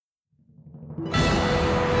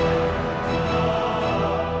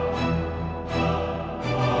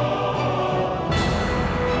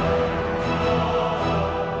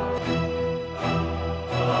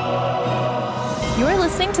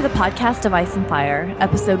listening to the podcast of Ice and Fire,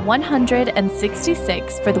 episode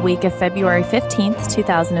 166 for the week of February 15th,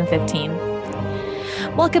 2015.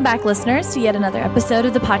 Welcome back, listeners, to yet another episode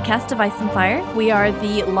of the podcast of Ice and Fire. We are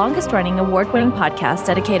the longest-running, award-winning podcast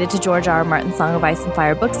dedicated to George R. R. Martin's Song of Ice and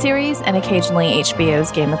Fire book series and occasionally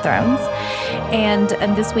HBO's Game of Thrones. And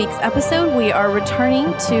in this week's episode, we are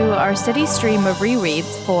returning to our steady stream of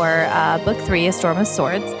rereads for Book 3, A Storm of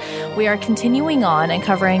Swords. We are continuing on and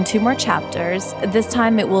covering 2 more chapters. This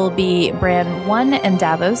time it will be Bran 1 and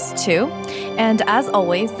Davos 2. And as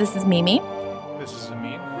always, this is Mimi. This is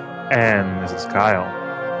Amin. And this is Kyle.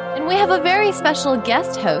 And we have a very special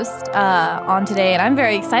guest host on today, and I'm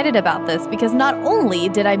very excited about this because not only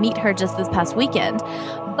did I meet her just this past weekend,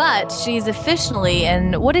 but she's officially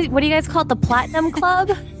in, what do you guys call it, the Platinum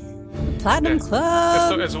Club? Platinum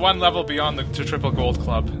Club! It's one level beyond the Triple Gold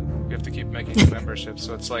Club. You have to keep making new memberships.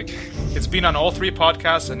 So it's like, it's been on all 3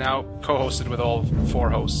 podcasts and now co-hosted with all 4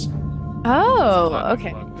 hosts. Oh,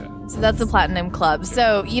 okay. Club, yeah. So that's the Platinum Club.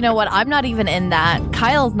 So, you know what, I'm not even in that.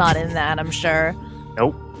 Kyle's not in that, I'm sure.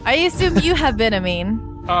 Nope. I assume you have been,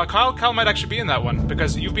 Amin. Kyle might actually be in that one,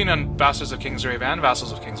 because you've been on Bastards of Kingsgrave and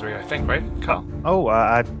Vassals of Kingsgrave, I think, right, Kyle? Oh,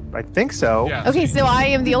 I think so. Yeah. Okay, so I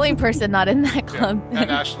am the only person not in that club. Yeah.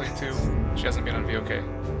 And Ashley, too. She hasn't been on VOK.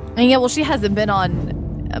 And yeah, well, she hasn't been on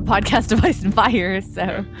a podcast of Ice and Fire, so...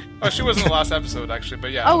 Yeah. Oh, she was in the last episode, actually,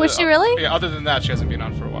 but yeah. Oh, was she really? Yeah, other than that, she hasn't been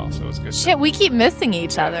on for a while, so it's good. Shit, we keep missing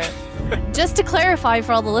each other. Just to clarify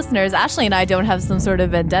for all the listeners, Ashley and I don't have some sort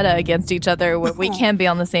of vendetta against each other where we can't be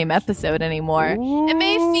on the same episode anymore. It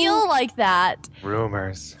may feel like that.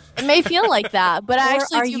 Rumors. It may feel like that, but I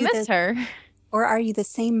actually do miss her. Or are you the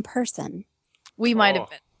same person? We might have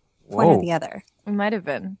been. One or the other. We might have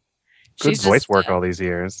been. Good voice work all these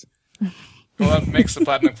years. Well, that makes the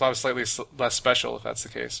Platinum Club slightly less special, if that's the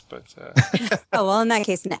case. But Oh, well, in that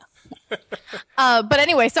case, no. But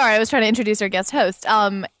anyway, sorry, I was trying to introduce our guest host.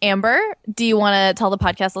 Amber, do you want to tell the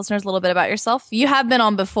podcast listeners a little bit about yourself? You have been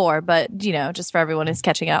on before, but, you know, just for everyone who's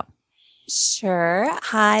catching up. Sure.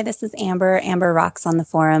 Hi, this is Amber. Amber rocks on the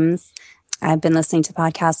forums. I've been listening to the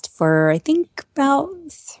podcast for, I think, about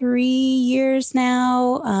 3 years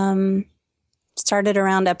now. Started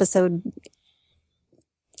around episode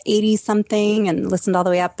 80-something and listened all the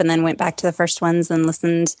way up, and then went back to the first ones and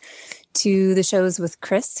listened to the shows with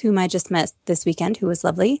Chris, whom I just met this weekend, who was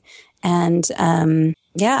lovely. And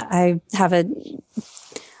yeah, I have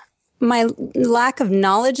my lack of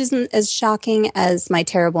knowledge isn't as shocking as my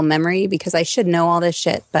terrible memory, because I should know all this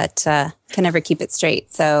shit, but can never keep it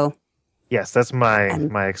straight. So yes, that's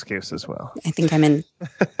my excuse as well. I think I'm in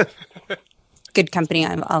good company.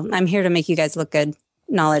 I'm here to make you guys look good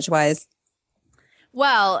knowledge-wise.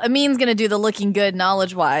 Well, Amin's going to do the looking good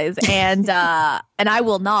knowledge-wise, and I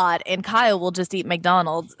will not, and Kyle will just eat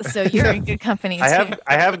McDonald's, so you're in good company, too.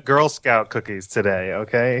 I have Girl Scout cookies today,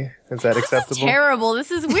 okay? Is that acceptable? This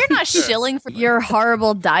is terrible. We're not shilling for your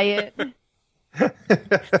horrible diet.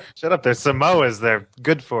 Shut up. There's Samoas. They're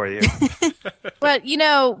good for you. But, you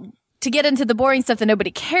know, to get into the boring stuff that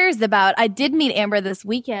nobody cares about, I did meet Amber this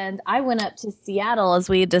weekend. I went up to Seattle, as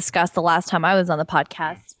we discussed the last time I was on the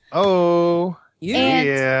podcast. Oh, And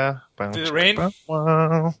yeah. Did it rain?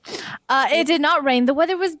 It did not rain. The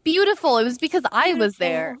weather was beautiful. It was because I was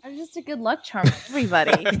there. I was just a good luck charm for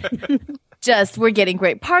everybody. We're getting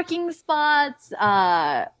great parking spots.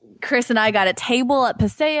 Chris and I got a table at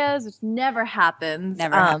Pasea's, which never happens.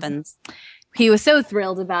 Never happens. He was so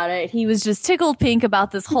thrilled about it. He was just tickled pink about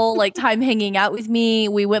this whole time hanging out with me.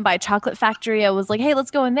 We went by a chocolate factory. I was like, hey, let's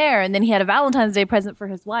go in there. And then he had a Valentine's Day present for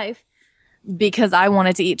his wife, because I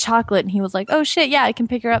wanted to eat chocolate, and he was like, oh shit, yeah, I can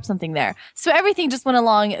pick her up something there. So everything just went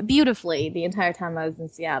along beautifully the entire time I was in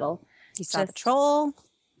Seattle. You saw the troll.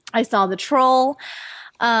 I saw the troll.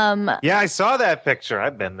 Yeah, I saw that picture.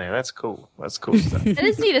 I've been there. That's cool. That's cool stuff. It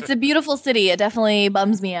is neat. It's a beautiful city. It definitely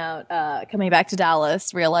bums me out coming back to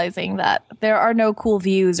Dallas, realizing that there are no cool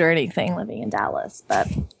views or anything living in Dallas. But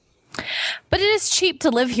it is cheap to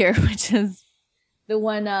live here, which is the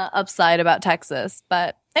one upside about Texas.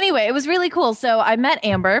 But anyway, it was really cool. So I met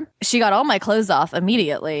Amber. She got all my clothes off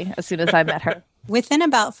immediately as soon as I met her. Within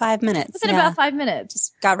about 5 minutes. About 5 minutes.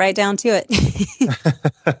 Just got right down to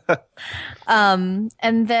it.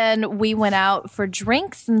 And then we went out for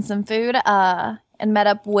drinks and some food and met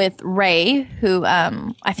up with Ray, who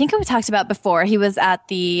I think we talked about before. He was at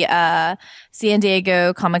the San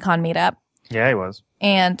Diego Comic-Con meetup. Yeah, he was.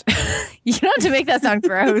 And you don't have to make that sound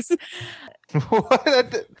gross.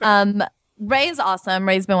 What? Ray's awesome.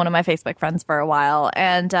 Ray's been one of my Facebook friends for a while.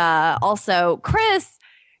 And also, Chris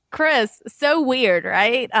Chris, so weird,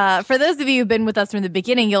 right? For those of you who've been with us from the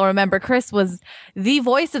beginning, you'll remember Chris was the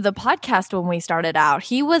voice of the podcast when we started out.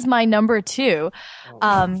 He was my number 2.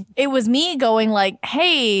 It was me going like,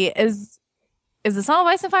 hey, is the Song of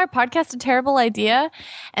Ice and Fire podcast a terrible idea?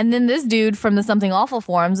 And then this dude from the Something Awful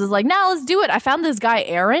forums was like, nah, let's do it. I found this guy,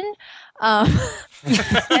 Aaron. And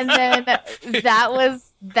then that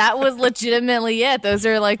was legitimately it. Those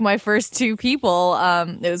are like my first 2 people.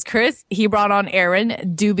 It was Chris. He brought on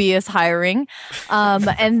Aaron, dubious hiring.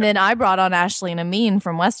 And then I brought on Ashley and Amin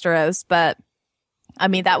from Westeros. But I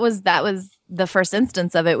mean, that was the first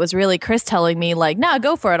instance of it, was really Chris telling me like, nah,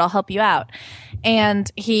 go for it. I'll help you out.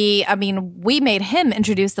 And we made him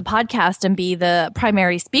introduce the podcast and be the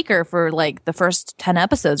primary speaker for like the first 10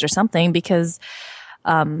 episodes or something, because,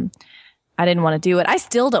 I didn't want to do it. I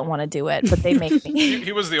still don't want to do it, but they make me.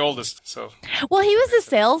 He was the oldest, so. Well, he was a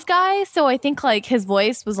sales guy, so I think like his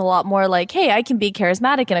voice was a lot more like, hey, I can be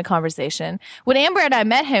charismatic in a conversation. When Amber and I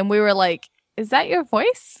met him, we were like, is that your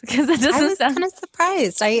voice? Because it doesn't I was kind of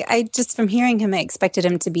surprised. I just, from hearing him, I expected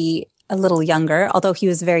him to be a little younger, although he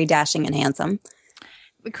was very dashing and handsome.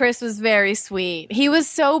 Chris was very sweet. He was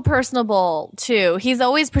so personable too. He's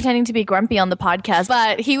always pretending to be grumpy on the podcast,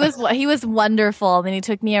 but he was wonderful. And then he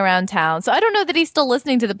took me around town. So I don't know that he's still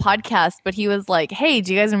listening to the podcast, but he was like, "Hey,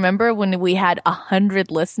 do you guys remember when we had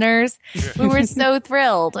 100 listeners? We were so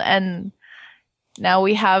thrilled, and now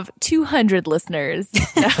we have 200 listeners."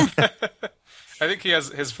 I think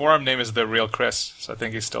his forum name is The Real Chris, so I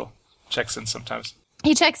think he still checks in sometimes.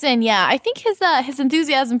 He checks in, yeah. I think his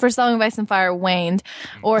enthusiasm for Song of Ice and Fire waned,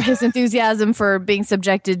 or his enthusiasm for being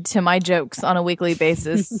subjected to my jokes on a weekly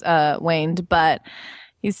basis waned. But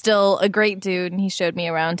he's still a great dude, and he showed me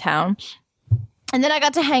around town. And then I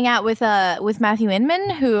got to hang out with Matthew Inman,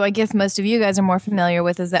 who I guess most of you guys are more familiar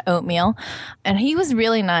with as the Oatmeal, and he was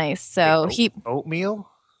really nice. So Oatmeal?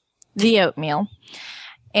 The Oatmeal.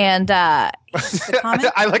 And I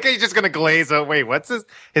like how you're just gonna glaze over. Wait, what's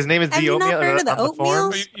his name? Is Have the you Oatmeal? not heard of the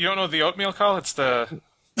Oatmeal? You don't know the Oatmeal, Kyle? It's the.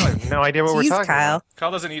 I have no idea what we're talking Kyle. about. Kyle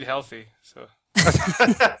doesn't eat healthy, so.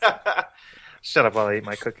 Shut up while I eat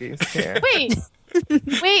my cookies. Yeah.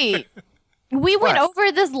 wait. We went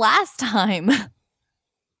over this last time.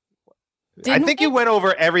 I think you went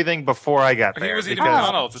over everything before I got there. He was eating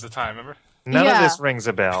McDonald's at the time, remember? None of this rings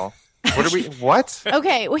a bell. What?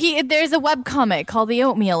 Okay, well, there's a webcomic called The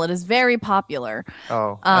Oatmeal. It is very popular.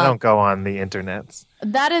 Oh, I don't go on the internets.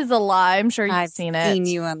 That is a lie. I'm sure you've seen it. I've seen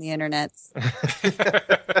you on the internets.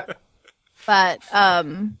 But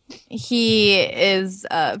he is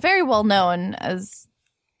very well known as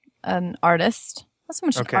an artist. Not so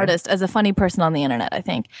much an artist, as a funny person on the internet, I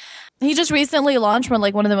think. He just recently launched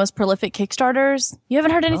one of the most prolific Kickstarters. You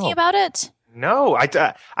haven't heard anything about it? No, I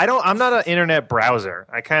don't. I'm not an internet browser.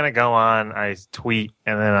 I kind of go on, I tweet,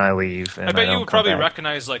 and then I leave. And I bet you would probably back.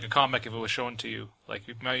 recognize like a comic if it was shown to you. Like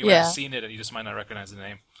you might have seen it, and you just might not recognize the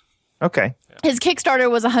name. Okay. Yeah. His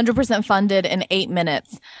Kickstarter was 100% funded in 8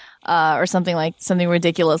 minutes, or something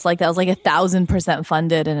ridiculous like that. It was like 1,000%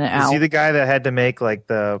 funded in an hour. Is he the guy that had to make like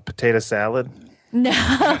the potato salad? No.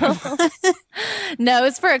 No,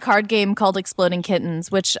 it's for a card game called Exploding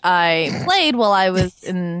Kittens, which I played while I was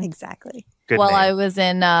in Exactly. I was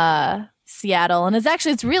in Seattle, and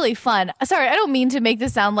it's really fun. Sorry, I don't mean to make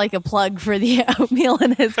this sound like a plug for the Oatmeal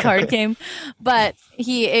in his card game, but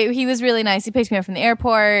he was really nice. He picked me up from the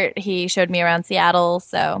airport. He showed me around Seattle,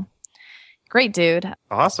 so great dude.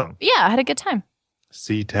 Awesome. Yeah, I had a good time.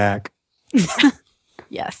 SeaTac.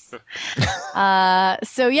 Yes.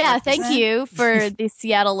 So yeah, thank you for the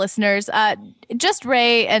Seattle listeners. Just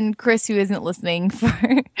Ray and Chris, who isn't listening,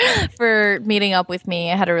 for meeting up with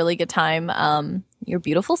me. I had a really good time. Your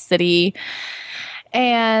beautiful city,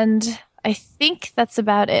 and I think that's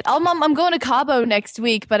about it. I'm going to Cabo next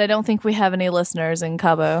week, but I don't think we have any listeners in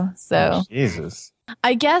Cabo. So Jesus.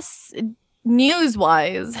 I guess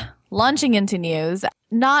news-wise, launching into news,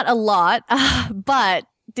 not a lot, but.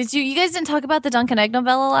 Did you guys didn't talk about the Duncan Egg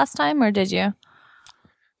novella last time, or did you?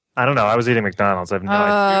 I don't know. I was eating McDonald's. I have no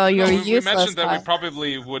idea. Oh, you're we useless. We mentioned that we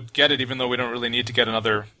probably would get it, even though we don't really need to get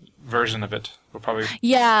another version of it. We'll probably.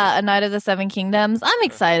 Yeah, A Knight of the Seven Kingdoms. I'm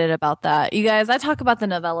excited about that. You guys, I talk about the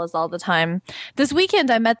novellas all the time. This weekend,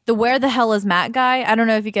 I met the Where the Hell is Matt guy. I don't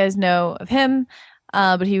know if you guys know of him,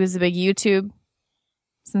 but he was a big YouTube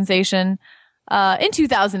sensation. In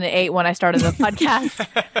 2008 when I started the podcast.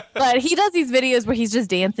 But he does these videos where he's just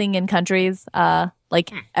dancing in countries,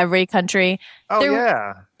 every country. Oh,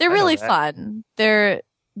 They're really fun.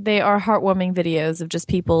 They are heartwarming videos of just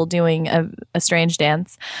people doing a strange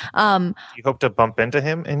dance. You hope to bump into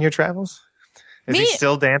him in your travels? Is he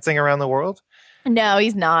still dancing around the world? No,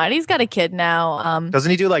 he's not. He's got a kid now.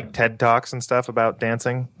 Doesn't he do like TED Talks and stuff about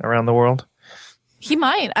dancing around the world? He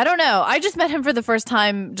might. I don't know. I just met him for the first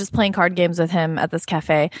time just playing card games with him at this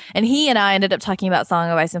cafe. And he and I ended up talking about Song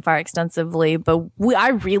of Ice and Fire extensively. But I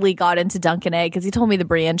really got into Dunk and Egg because he told me the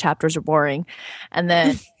Brienne chapters are boring. And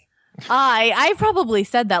then I probably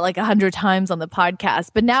said that like 100 times on the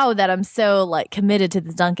podcast. But now that I'm so like committed to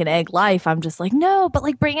this Dunk and Egg life, I'm just like, no, but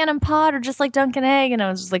like Brienne and Pod are just like Dunk and Egg. And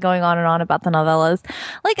I was just like going on and on about the novellas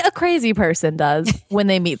like a crazy person does when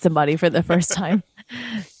they meet somebody for the first time.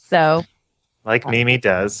 So... Like Mimi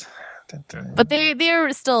does. But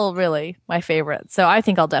they're still really my favorite. So I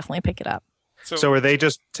think I'll definitely pick it up. So are they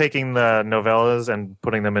just taking the novellas and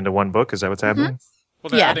putting them into one book? Is that what's happening?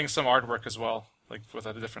 Well, they're adding some artwork as well, like with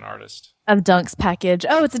a different artist. Of Dunk's package.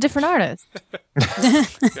 Oh, it's a different artist.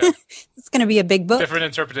 It's going to be a big book. Different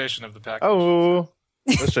interpretation of the package. Oh,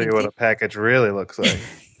 let's show you what a package really looks like.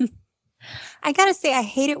 I got to say, I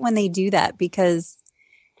hate it when they do that because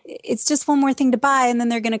it's just one more thing to buy, and then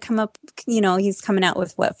they're going to come up, he's coming out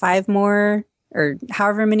with 5 more or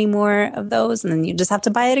however many more of those, and then you just have to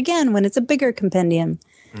buy it again when it's a bigger compendium.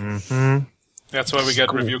 Mm-hmm. That's why we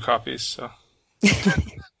get review copies. So.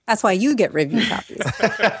 That's why you get review copies.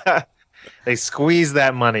 They squeeze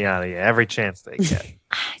that money out of you every chance they get.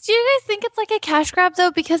 Do you guys think it's like a cash grab,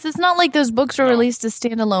 though? Because it's not like those books were released as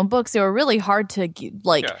standalone books. They were really hard to,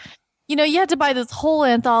 you had to buy this whole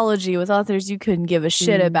anthology with authors you couldn't give a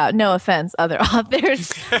shit about. No offense, other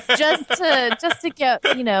authors, just to get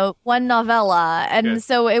one novella, and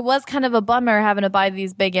so it was kind of a bummer having to buy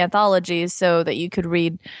these big anthologies so that you could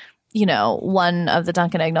read, one of the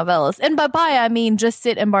Dunk and Egg novellas. And by buy I mean just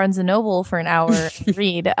sit in Barnes and Noble for an hour and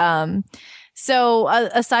read. So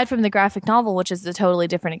aside from the graphic novel, which is a totally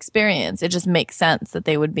different experience, it just makes sense that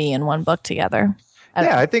they would be in one book together.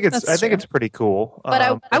 I think it's pretty cool.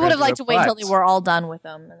 But I would have liked to wait until they were all done with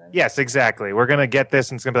them. And then... Yes, exactly. We're gonna get this,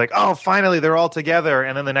 and it's gonna be like, oh, finally they're all together,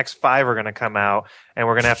 and then the next 5 are gonna come out, and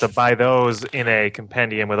we're gonna have to buy those in a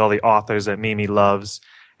compendium with all the authors that Mimi loves,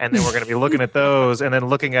 and then we're gonna be looking at those, and then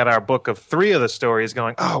looking at our book of 3 of the stories,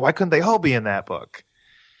 going, oh, why couldn't they all be in that book?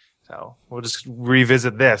 So we'll just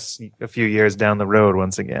revisit this a few years down the road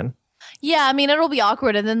once again. Yeah, I mean, it'll be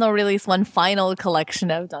awkward, and then they'll release one final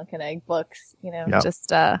collection of Dunk and Egg books, or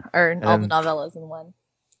all the novellas in one.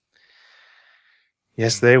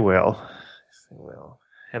 Yes, they will.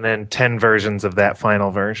 And then 10 versions of that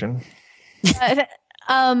final version.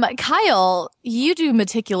 Kyle, you do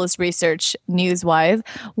meticulous research news-wise.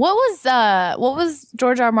 What was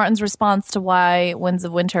George R. R. Martin's response to why Winds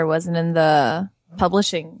of Winter wasn't in the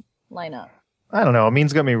publishing lineup? I don't know.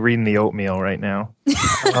 Amin's got me reading the oatmeal right now.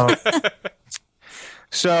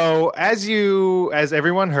 So as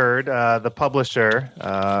everyone heard, the publisher,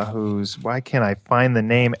 why can't I find the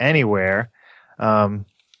name anywhere?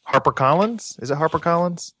 HarperCollins? Is it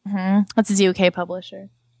HarperCollins? Mm-hmm. That's his UK publisher.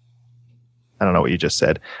 I don't know what you just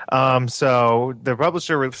said. So the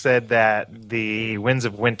publisher said that the Winds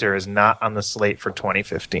of Winter is not on the slate for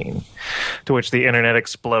 2015, to which the internet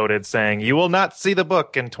exploded saying, you will not see the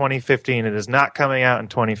book in 2015. It is not coming out in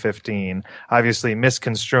 2015, obviously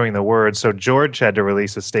misconstruing the words. So George had to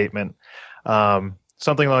release a statement,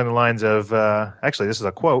 something along the lines of, actually, this is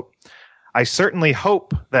a quote. I certainly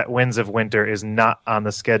hope that Winds of Winter is not on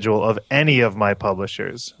the schedule of any of my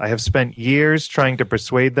publishers. I have spent years trying to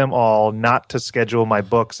persuade them all not to schedule my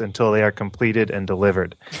books until they are completed and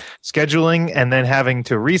delivered. Scheduling and then having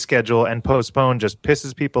to reschedule and postpone just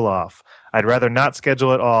pisses people off. I'd rather not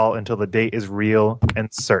schedule at all until the date is real and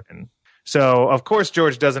certain. So, of course,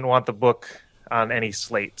 George doesn't want the book on any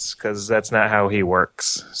slates because that's not how he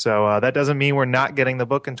works. So that doesn't mean we're not getting the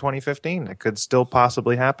book in 2015. It could still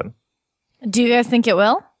possibly happen. Do you guys think it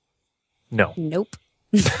will? No. Nope.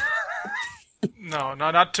 No,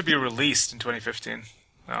 not to be released in 2015.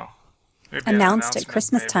 No. Maybe announced at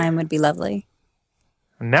Christmas time would be lovely.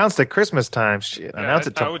 Announced at Christmas time? Shit. Announce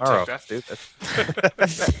it tomorrow. I would take that.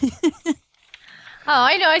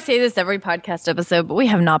 I know I say this every podcast episode, but we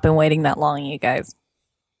have not been waiting that long, you guys.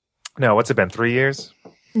 No, what's it been, 3 years?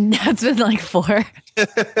 No, it's been like 4.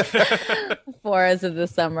 4 as of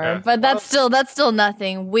this summer. Yeah. But that's still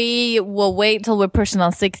nothing. We will wait till we're pushing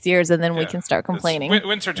on 6 years, and then we can start complaining.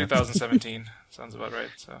 Winter 2017 sounds about right.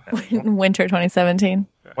 So Winter 2017.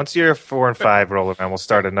 Yeah. Once year 4 and 5 roll around, we'll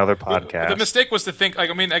start another podcast. The mistake was to think. I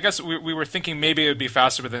guess we were thinking maybe it would be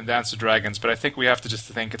faster than Dance with Dragons, but I think we have to just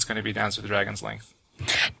think it's going to be Dance with Dragons length.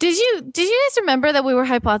 Did you guys remember that we were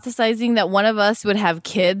hypothesizing that one of us would have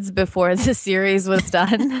kids before the series was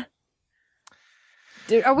done?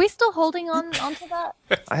 Are we still holding on to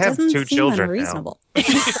that? I have 2 children unreasonable. now.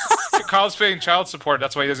 Kyle's paying child support.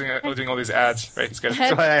 That's why he doesn't doing all these ads, right? He's got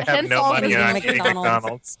That's why I have Hence no all money the on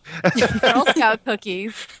McDonald's. McDonald's. Girl Scout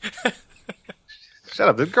cookies. Shut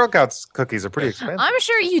up. The Girl Scouts cookies are pretty expensive. I'm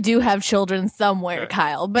sure you do have children somewhere, Yeah.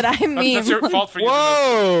 Kyle, but I mean... That's your fault for using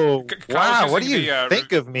Whoa! Kyle's Wow, what do using you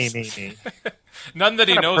think of me, Mimi? the, none that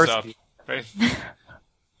he What kind of knows person- of, right?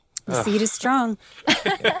 The seed is strong.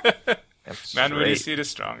 Man with his Straight. seed is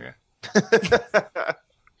strong, yeah.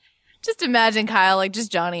 Just imagine Kyle, like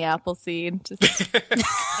just Johnny Appleseed, just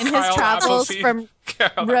in his Kyle travels Appleseed. from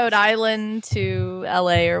Kyle, Rhode Island to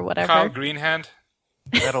LA or whatever. Kyle Greenhand.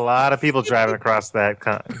 We had a lot of people driving across that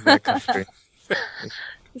country.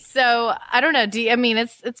 So I don't know. I mean,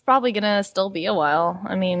 it's probably gonna still be a while.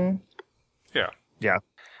 I mean, Yeah. Yeah.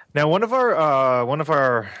 Now, one of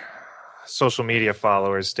our social media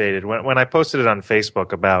followers stated when I posted it on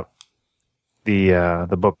Facebook about the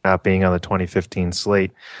book not being on the 2015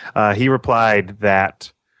 slate, he replied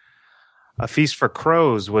that A Feast for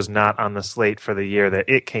Crows was not on the slate for the year that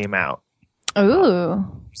it came out. ooh,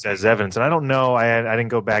 Says evidence, and I don't know. I didn't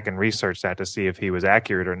go back and research that to see if he was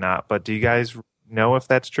accurate or not. But do you guys know if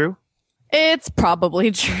that's true? it's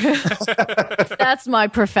probably true. That's my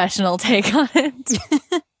professional take on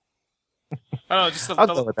it. I don't know, just I'll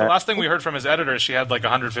go with the that. last thing we heard from his editor, she had like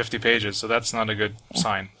 150 pages, so that's not a good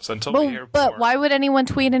sign. So until we hear But more, why would anyone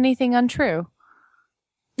tweet anything untrue?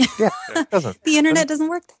 Yeah, it doesn't. The internet doesn't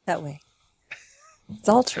work that way. It's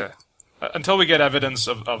all true. Yeah. Until we get evidence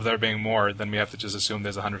of there being more, then we have to just assume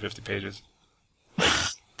there's 150 pages.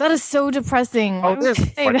 That is so depressing. Why Oh, would there's you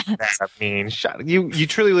say what that? that means. You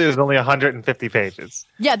truly there's only 150 pages.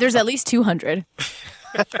 Yeah, there's at least 200.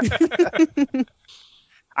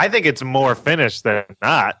 I think it's more finished than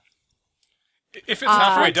not. If it's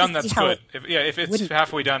halfway to done, that's see how good. If it's wouldn't-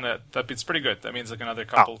 halfway done, it's pretty good. That means like another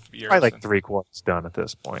couple of years. Probably like and- 3/4 done at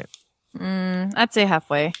this point. I'd say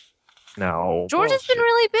halfway. No. George has been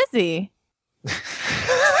really busy.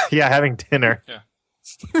 Yeah, having dinner.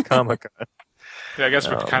 Yeah. Comic-Con. Yeah, I guess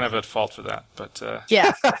we're Oh. kind of at fault for that, but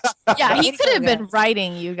Yeah. Yeah, he Way to could go, have been guys.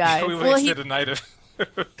 writing, you guys. we Well, wasted a night of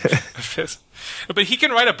his. But he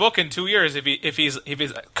can write a book in 2 years if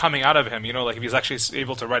he's coming out of him, like if he's actually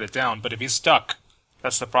able to write it down. But if he's stuck,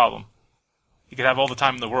 that's the problem. He could have all the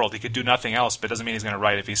time in the world. He could do nothing else, but it doesn't mean he's going to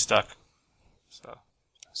write if he's stuck. So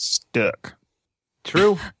Stuck.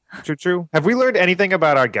 True. True. Have we learned anything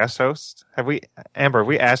about our guest host? Amber, have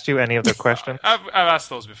we asked you any of the questions? I've asked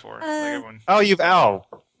those before. Like everyone. Oh,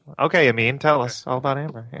 okay, Amin, tell us all about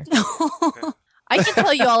Amber. Here. I can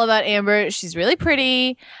tell you all about Amber. She's really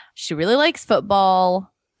pretty. She really likes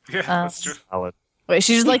football. Yeah, that's true. Solid. Wait,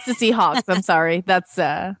 she just likes the Seahawks. I'm sorry. That's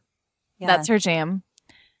Yeah. her jam.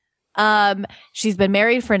 She's been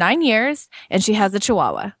married for 9 years and she has a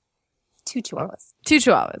Chihuahua. 2 chihuahuas. 2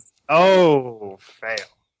 Chihuahuas. Oh, fail.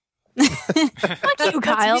 Fuck you,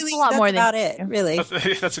 Kyle. It's a lot that's more than about you. it, really.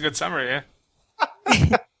 That's a good summary.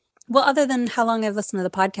 Yeah. Well, other than how long I've listened to the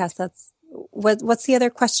podcast, that's what's the other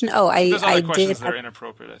question? Oh, There's I other did. questions that are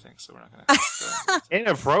inappropriate, I think, so we're not going to.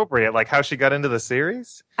 Inappropriate, like how she got into the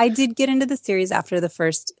series? I did get into the series after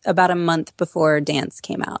about a month before Dance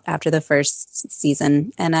came out, after the first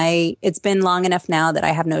season. And it's been long enough now that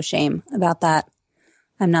I have no shame about that.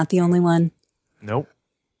 I'm not the only one. Nope.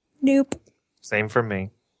 Nope. Same for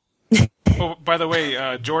me. Oh, by the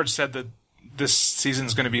way, George said that this season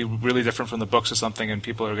is going to be really different from the books or something, and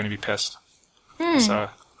people are going to be pissed. So,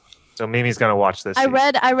 So Mimi's gonna watch this. I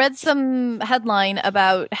season. read some headline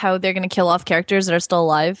about how they're going to kill off characters that are still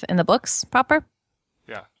alive in the books proper.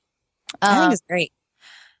 yeah. I think it's great.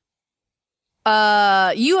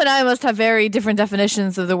 You and I must have very different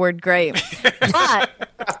definitions of the word great.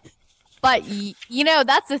 But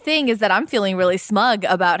that's the thing, is that I'm feeling really smug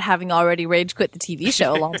about having already rage quit the TV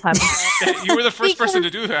show a long time ago. You were the first person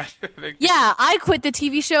to Because- do that. I think, Yeah, I quit the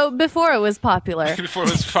TV show before it was popular. before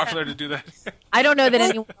it was popular to do that. I don't know that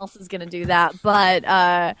anyone else is going to do that,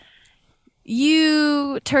 but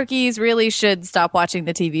you turkeys really should stop watching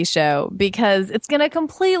the TV show because it's going to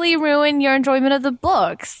completely ruin your enjoyment of the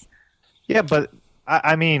books. Yeah, but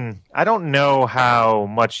I mean, I don't know how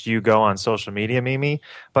much you go on social media, Mimi,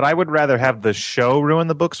 but I would rather have the show ruin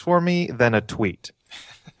the books for me than a tweet,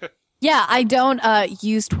 Yeah, I don't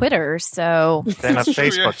use Twitter, so than a That's true, yeah,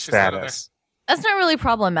 Facebook she's not on there. status. that's not really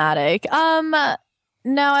problematic. No,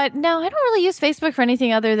 I don't really use Facebook for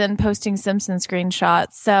anything other than posting Simpson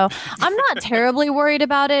screenshots. So I'm not terribly worried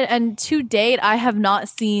about it. And to date, I have not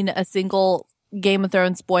seen a single Game of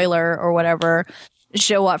Thrones spoiler or whatever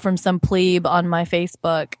show up from some plebe on my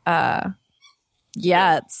Facebook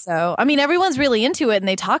yet. So, I mean, everyone's really into it and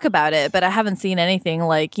they talk about it, but I haven't seen anything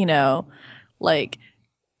like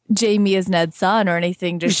Jamie as Ned's son or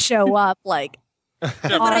anything just show up like.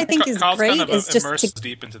 Yeah, What I think is Kyle's great kind of is just immersed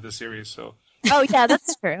deep into the series, so Oh yeah,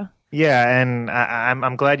 that's true. Yeah, and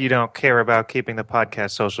I'm glad you don't care about keeping the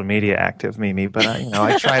podcast social media active, Mimi. But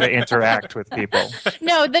I try to interact with people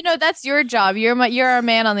No, that's your job. You're our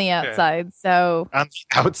man on the outside. So on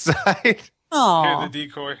the outside. hear Oh, the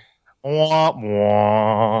decoy. Wah,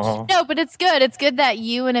 wah. no, but it's good. It's good that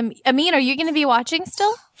you and Amin, are you going to be watching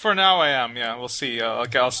still? For now, I am. Yeah, we'll see.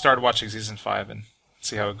 I'll start watching season 5 and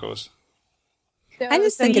see how it goes. I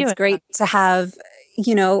just think it's great to have,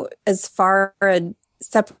 as far a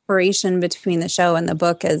separation between the show and the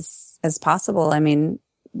book as possible. I mean,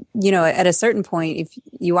 at a certain point, if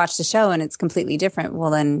you watch the show and it's completely different, well,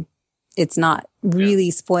 then it's not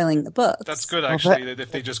really spoiling the book. That's good, actually,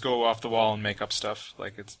 if they just go off the wall and make up stuff.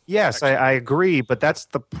 Like it's Yes, I agree, but that's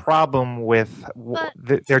the problem with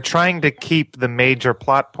they're trying to keep the major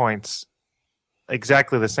plot points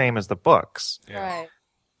exactly the same as the books. Yeah. Right.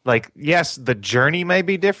 Like, yes, the journey may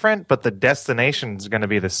be different, but the destination is going to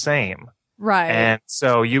be the same. Right. And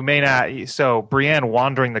so you may not. So Brienne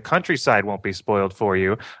wandering the countryside won't be spoiled for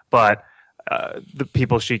you, but the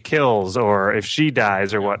people she kills, or if she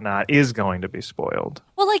dies or whatnot, is going to be spoiled.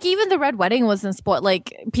 Well, like even the Red Wedding wasn't spoiled.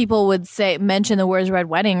 Like people would mention the words Red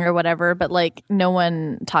Wedding or whatever, but like no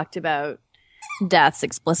one talked about deaths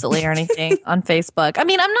explicitly or anything on Facebook. I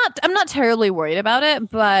mean, I'm not terribly worried about it,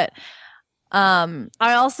 but I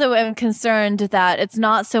also am concerned that it's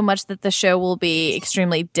not so much that the show will be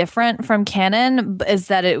extremely different from canon, is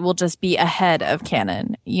that it will just be ahead of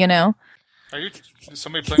canon, Are you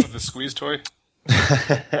somebody playing with the squeeze toy?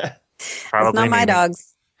 Probably It's not my Mimi.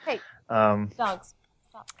 dogs. Hey, Um, dogs.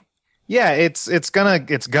 Yeah, it's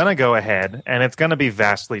gonna go ahead, and it's gonna be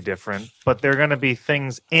vastly different. But there are gonna be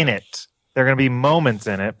things in it. There are gonna be moments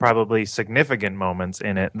in it, probably significant moments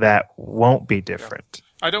in it that won't be different.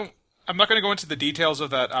 I'm not going to go into the details of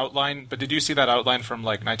that outline, but did you see that outline from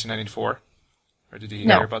like 1994? Or did you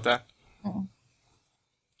hear about that?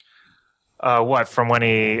 What from what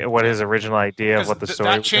his original idea of what the story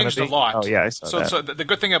that was going changed to be? a lot. Oh yeah, I saw that. So the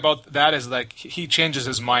good thing about that is like he changes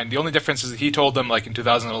his mind. The only difference is that he told them like in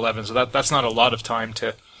 2011, so that's not a lot of time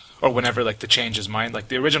or whenever like to change his mind. Like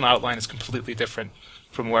the original outline is completely different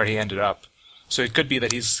from where he ended up. So it could be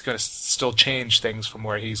that he's going to still change things from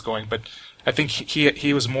where he's going, but I think he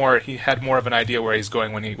had more of an idea where he's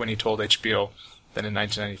going when he told HBO than in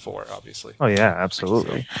 1994, obviously. Oh yeah,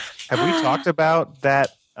 absolutely. Have we talked about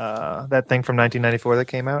that thing from 1994 that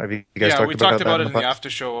came out? Have you guys we talked about it in the podcast? after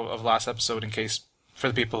show of last episode in case for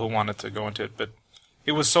the people who wanted to go into it, but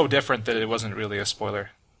it was so different that it wasn't really a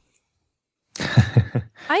spoiler.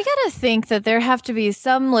 I gotta think that there have to be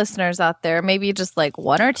some listeners out there, maybe just like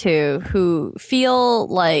one or two, who feel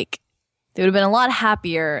like they would have been a lot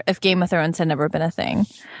happier if Game of Thrones had never been a thing.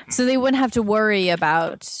 So they wouldn't have to worry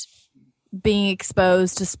about being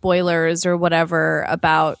exposed to spoilers or whatever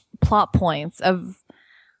about plot points of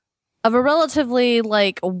a relatively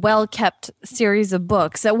like well-kept series of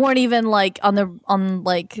books that weren't even like on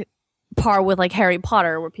like par with like Harry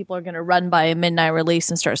Potter, where people are going to run by a midnight release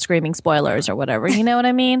and start screaming spoilers or whatever. You know what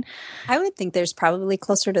I mean? I would think there's probably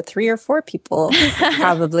closer to 3 or 4 people who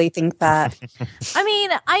probably think that. I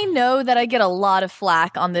mean, I know that I get a lot of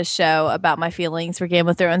flack on this show about my feelings for Game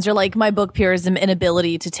of Thrones, or like my book purism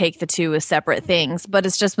inability to take the two as separate things. But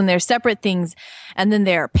it's just when they're separate things and then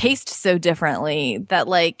they're paced so differently that,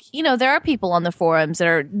 like, there are people on the forums that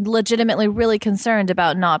are legitimately really concerned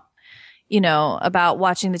about about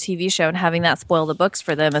watching the TV show and having that spoil the books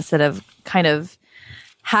for them, instead of kind of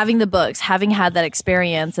having the books, having had that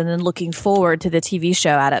experience, and then looking forward to the TV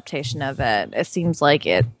show adaptation of it. It seems like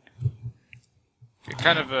it.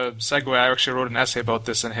 Kind of a segue. I actually wrote an essay about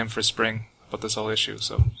this in Hymn for Spring, about this whole issue.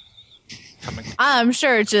 So, I'm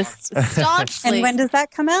sure just staunchly. And when does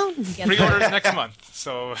that come out? Pre-orders next month.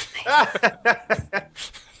 So,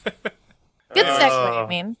 good segue. I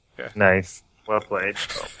mean, Nice, well played.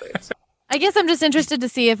 Well played. I guess I'm just interested to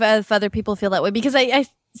see if other people feel that way, because I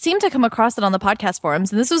seem to come across it on the podcast forums,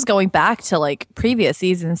 and this was going back to like previous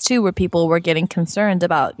seasons too, where people were getting concerned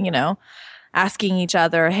about, asking each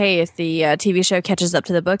other, hey, if the TV show catches up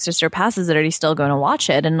to the books or surpasses it, are you still going to watch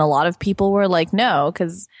it? And a lot of people were like, no,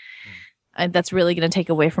 because that's really going to take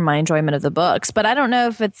away from my enjoyment of the books. But I don't know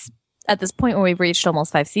if it's at this point where we've reached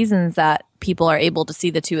almost 5 seasons that people are able to see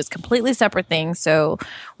the two as completely separate things. So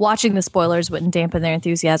watching the spoilers wouldn't dampen their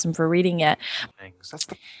enthusiasm for reading it.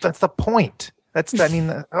 That's the point.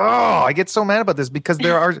 I get so mad about this because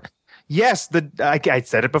there are, Yes, I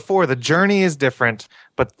said it before. The journey is different,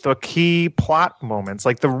 but the key plot moments,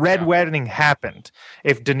 like the Red Wedding, happened.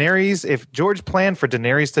 If George planned for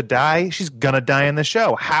Daenerys to die, she's gonna die in the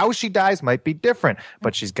show. How she dies might be different,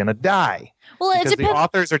 but she's gonna die. Well, because the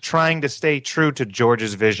authors are trying to stay true to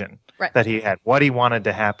George's vision that he had, what he wanted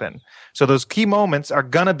to happen. So those key moments are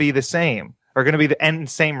gonna be the same, are gonna be the end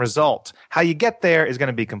same result. How you get there is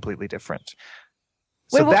gonna be completely different.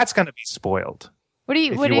 So that's gonna be spoiled. What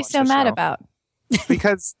are you so mad about?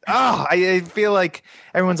 Because I feel like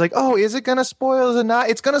everyone's like, oh, is it going to spoil? Is it not?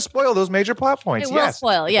 It's going to spoil those major plot points. It will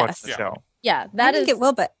spoil. Yes. Yeah, I think it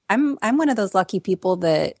will. But I'm one of those lucky people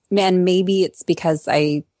that, man, maybe it's because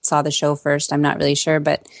I saw the show first. I'm not really sure,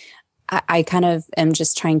 but I kind of am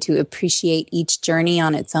just trying to appreciate each journey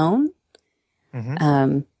on its own,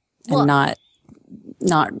 and not.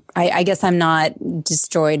 I guess I'm not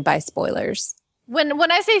destroyed by spoilers.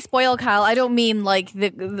 When I say spoil, Kyle, I don't mean like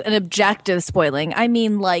an objective spoiling. I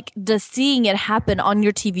mean like, does seeing it happen on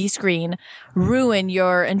your TV screen ruin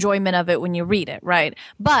your enjoyment of it when you read it, right?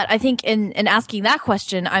 But I think in asking that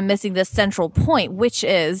question, I'm missing this central point, which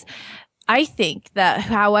is, I think that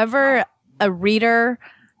however a reader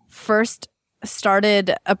first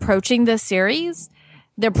started approaching this series,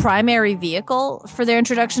 their primary vehicle for their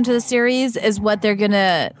introduction to the series is what they're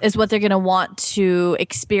gonna want to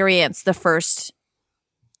experience first,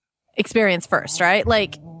 right?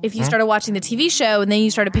 Like if you started watching the TV show and then you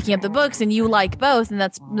started picking up the books and you like both, and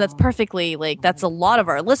that's perfectly, like, that's a lot of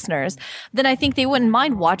our listeners, then I think they wouldn't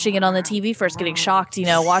mind watching it on the TV first, getting shocked,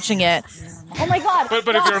 watching it. Oh my God.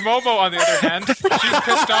 But if you're Momo, on the other hand, she's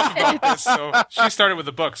pissed off about this, so she started with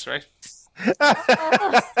the books, right?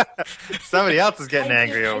 Somebody else is getting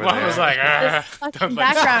angry over there. Momo's like, don't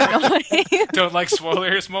background noise. Don't like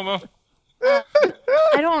spoilers, Momo. I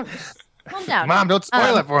don't. Calm down. Mom, don't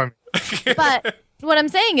spoil it for me. But what I'm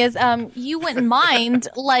saying is, you wouldn't mind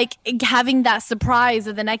like having that surprise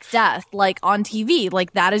of the next death, like on TV,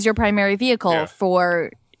 like that is your primary vehicle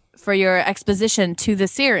for your exposition to the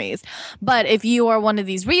series. But if you are one of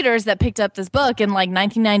these readers that picked up this book in like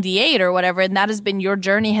 1998 or whatever, and that has been your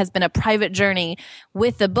journey, has been a private journey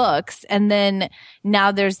with the books, and then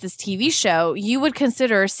now there's this TV show, you would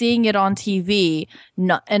consider seeing it on TV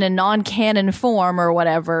in a non-canon form or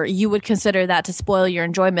whatever, you would consider that to spoil your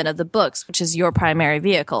enjoyment of the books, which is your primary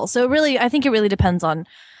vehicle. So really, I think it really depends on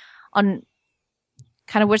kind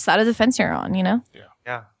of which side of the fence you're on, Yeah.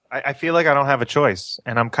 I feel like I don't have a choice,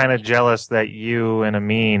 and I'm kind of jealous that you and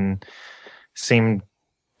Amin seem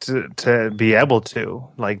to be able to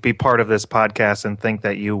like be part of this podcast and think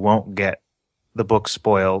that you won't get the book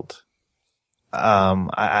spoiled.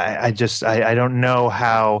 I don't know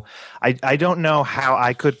how I don't know how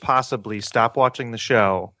I could possibly stop watching the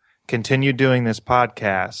show, continue doing this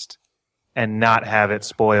podcast, and not have it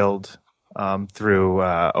spoiled through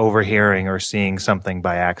overhearing or seeing something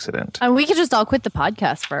by accident. And we could just all quit the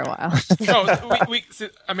podcast for a while. No,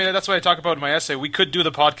 I mean, that's what I talk about in my essay. We could do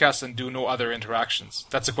the podcast and do no other interactions.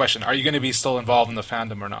 That's the question. Are you going to be still involved in the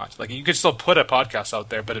fandom or not? Like, you could still put a podcast out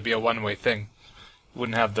there, but it'd be a one-way thing. You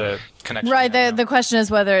wouldn't have the connection. Right. The question is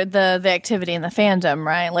whether the activity in the fandom,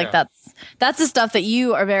 right? Like, that's the stuff that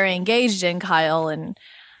you are very engaged in, Kyle. And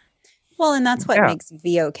that's what makes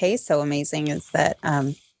VOK so amazing is that,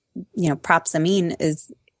 props Amin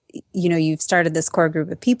is, you've started this core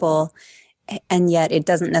group of people, and yet it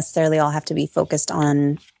doesn't necessarily all have to be focused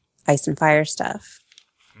on Ice and Fire stuff,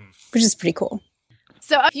 which is pretty cool.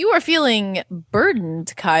 So if you are feeling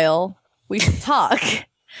burdened, Kyle, we should talk.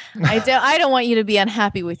 I don't want you to be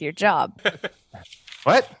unhappy with your job.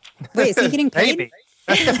 What? Wait, is he getting paid?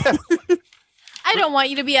 I don't want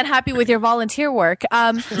you to be unhappy with your volunteer work.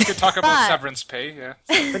 We could talk about severance pay, yeah.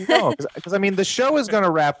 But no, because I mean, the show is going to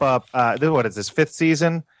wrap up. What is this, fifth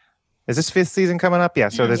season? Is this fifth season coming up? Yeah.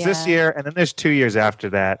 So there's this year, and then there's 2 years after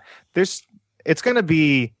that. It's going to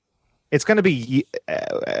be at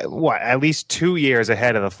least 2 years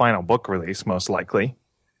ahead of the final book release, most likely.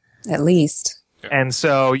 At least. And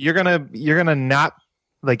so you're gonna not.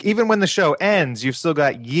 Like, even when the show ends, you've still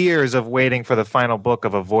got years of waiting for the final book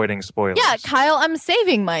of avoiding spoilers. Yeah, Kyle, I'm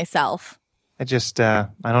saving myself. I just, I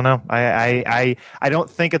don't know. I don't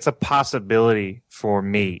think it's a possibility for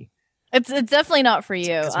me. It's definitely not for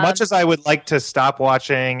you. As much as I would like to stop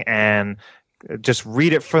watching and just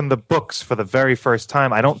read it from the books for the very first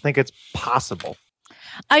time, I don't think it's possible.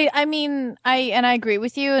 I mean, I agree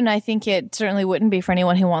with you, and I think it certainly wouldn't be for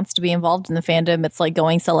anyone who wants to be involved in the fandom. It's like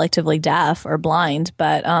going selectively deaf or blind.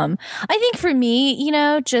 But I think for me,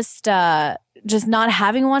 just not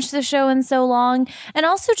having watched the show in so long, and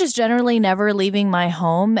also just generally never leaving my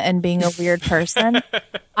home and being a weird person,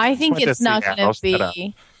 I think it's not going to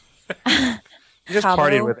be. You just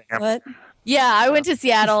party with Amber. What? Yeah, I went to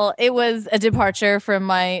Seattle. It was a departure from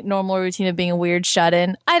my normal routine of being a weird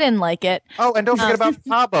shut-in. I didn't like it. Oh, and don't forget about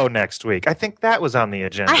Cabo next week. I think that was on the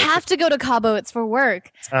agenda. I have to go to Cabo. It's for work.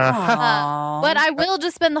 But I will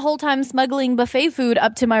just spend the whole time smuggling buffet food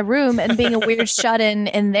up to my room and being a weird shut-in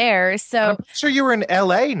in there. So I'm sure you were in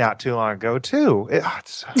L.A. not too long ago, too.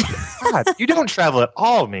 God, you don't travel at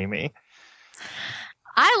all, Mimi.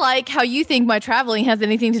 I like how you think my traveling has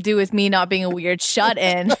anything to do with me not being a weird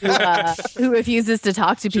shut-in who refuses to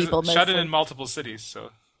talk to people. Shut in multiple cities, so.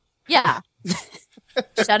 Yeah.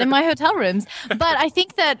 Shut in my hotel rooms. But I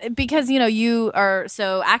think that because, you are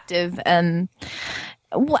so active and,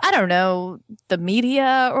 I don't know, the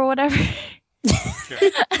media or whatever.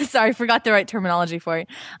 Sorry, forgot the right terminology for it.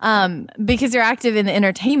 Because you're active in the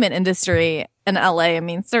entertainment industry in LA. I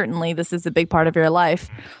mean, certainly this is a big part of your life.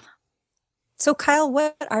 So, Kyle,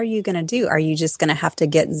 what are you going to do? Are you just going to have to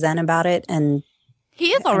get zen about it? And he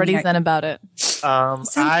is already zen about it. Sound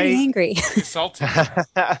pretty angry. Salty.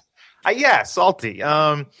 Yeah, salty.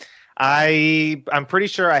 I'm pretty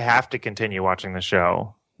sure I have to continue watching the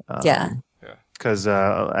show. Yeah. Because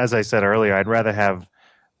as I said earlier, I'd rather have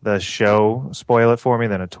the show spoil it for me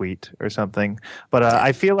than a tweet or something. But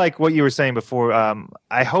I feel like what you were saying before,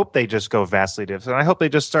 I hope they just go vastly different. I hope they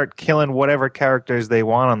just start killing whatever characters they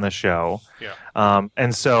want on the show. Yeah.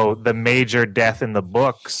 And so the major death in the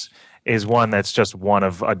books is one that's just one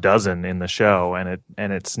of a dozen in the show, and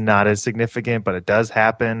it's not as significant, but it does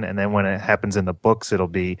happen. And then when it happens in the books, it'll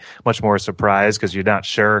be much more a surprise because you're not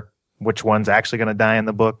sure which one's actually going to die in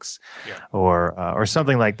the books, or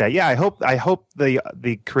something like that. Yeah, I hope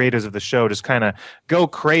the creators of the show just kind of go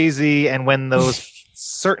crazy, and when those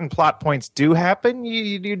certain plot points do happen,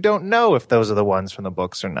 you don't know if those are the ones from the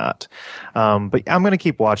books or not. But I'm going to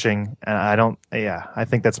keep watching, and I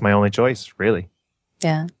think that's my only choice, really.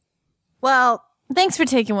 Yeah. Well, thanks for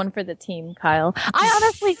taking one for the team, Kyle. I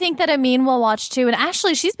honestly think that Amin will watch too, and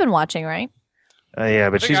Ashley, she's been watching, right? Yeah,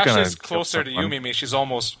 but she's going to. Ashley's closer to you, Mimi. She's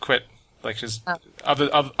almost quit. Like she's of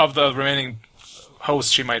the remaining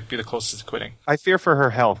hosts, she might be the closest to quitting. I fear for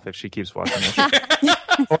her health if she keeps watching this.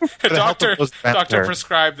 Doctor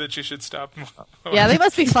prescribed that she should stop. Yeah, they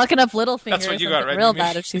must be fucking up Littlefinger. That's what you got, right? Real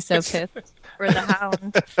bad if she's so pissed. Or the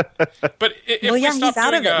Hound. But if we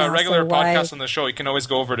stop doing a regular podcast on the show, you can always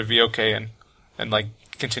go over to VOK and like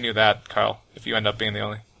continue that, Kyle. If you end up being the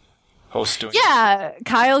only host doing it.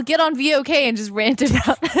 Kyle, get on VOK and just rant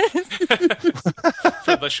about this.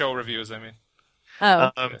 For the show reviews, I mean.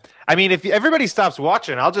 Oh. I mean, if everybody stops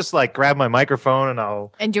watching, I'll just like grab my microphone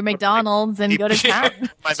and your McDonald's and go to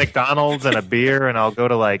town. My McDonald's and a beer, and I'll go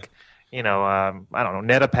to I don't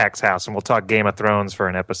know, Netapac's house, and we'll talk Game of Thrones for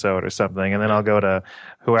an episode or something, and then I'll go to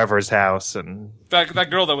whoever's house and that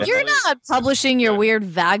girl that was. You're not publishing your weird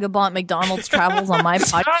vagabond McDonald's travels on my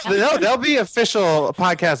podcast. There'll be official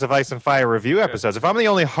podcast of Ice and Fire review episodes. If I'm the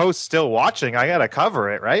only host still watching, I gotta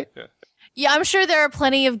cover it, right? Yeah, I'm sure there are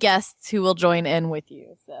plenty of guests who will join in with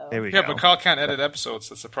you. So. There we go. But Kyle can't edit episodes.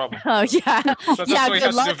 That's the problem. Oh, yeah. So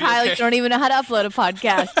Good luck, Kyle. You don't even know how to upload a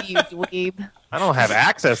podcast, you dweeb. I don't have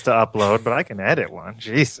access to upload, but I can edit one.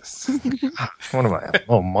 Jesus. What am I, a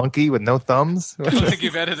little monkey with no thumbs? I don't think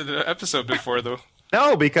you've edited an episode before, though.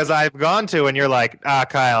 No, because I've gone to, and you're like,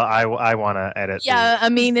 Kyle, I want to edit. Yeah, I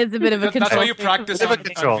mean, it's a bit of a control. That's why you practice on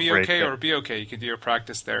VOK freak, or BOK. You can do your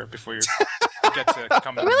practice there before you get to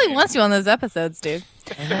come. He really wants you on those episodes, dude.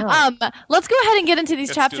 I know. Let's go ahead and get into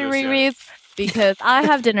these chapter rereads because I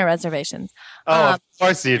have dinner reservations. Of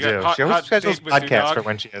course you do. Hot, she always schedules podcasts for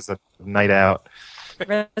when she has a night out.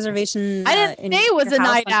 Reservation. I didn't say it was a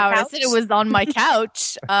night out. I said it was on my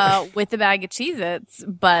couch with a bag of Cheez-Its,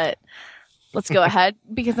 but let's go ahead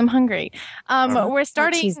because I'm hungry. We're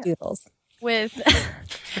starting cheese doodles with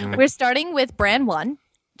we're starting with Bran 1,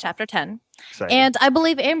 chapter 10. Exciting. And I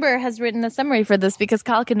believe Amber has written a summary for this because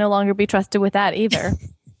Kyle can no longer be trusted with that either.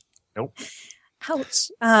 Nope. Ouch.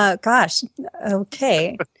 Gosh.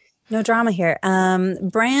 Okay. No drama here.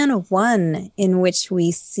 Bran 1, in which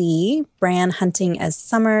we see Bran hunting as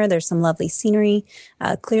Summer. There's some lovely scenery.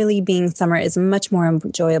 Clearly being Summer is much more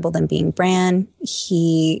enjoyable than being Bran.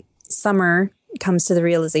 Summer comes to the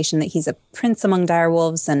realization that he's a prince among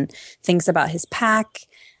direwolves and thinks about his pack,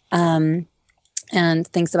 and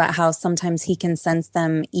thinks about how sometimes he can sense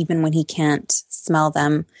them even when he can't smell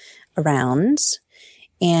them around.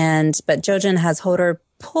 But Jojen has Hodor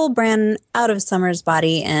pull Bran out of Summer's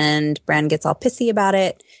body, and Bran gets all pissy about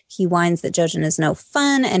it. He whines that Jojen is no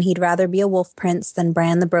fun, and he'd rather be a wolf prince than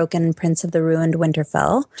Bran the broken prince of the ruined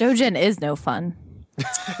Winterfell. Jojen is no fun.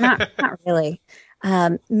 Not really.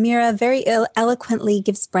 Mira very eloquently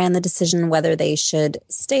gives Bran the decision whether they should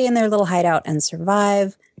stay in their little hideout and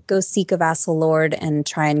survive, go seek a vassal lord and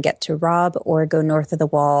try and get to Robb, or go north of the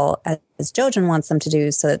wall as Jojen wants them to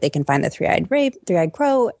do so that they can find the three-eyed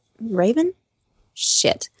crow raven.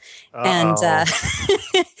 Shit. And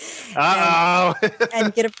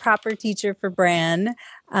and get a proper teacher for Bran.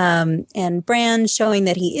 And Bran, showing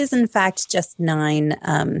that he is in fact just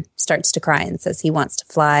 9, starts to cry and says he wants to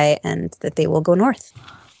fly and that they will go north.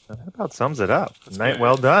 That about sums it up. Night,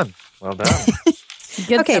 well done. Well done.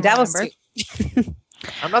 Okay, that was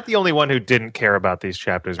I'm not the only one who didn't care about these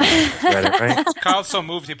chapters when I read it, right? Kyle's so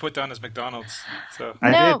moved he put down his McDonald's. So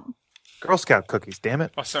I did. Girl Scout cookies, damn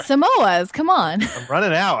it. Oh, sorry. Samoas, come on. I'm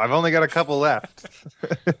running out. I've only got a couple left.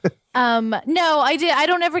 No, I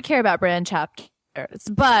don't ever care about Bran chapters.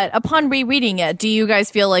 But upon rereading it, do you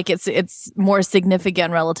guys feel like it's more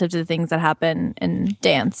significant relative to the things that happen in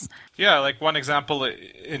Dance? Yeah, like one example,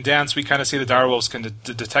 in Dance, we kind of see the direwolves can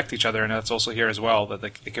detect each other, and that's also here as well, that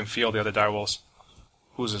they can feel the other direwolves.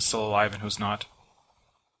 Who's still alive and who's not.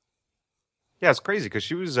 Yeah, it's crazy, because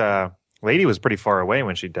she was... Lady was pretty far away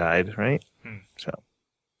when she died, right? So,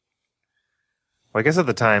 well, I guess at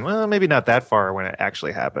the time, well, maybe not that far when it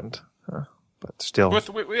actually happened, but still.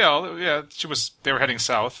 She was. They were heading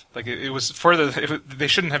south. Like it was further. They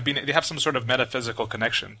shouldn't have been. They have some sort of metaphysical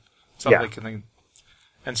connection.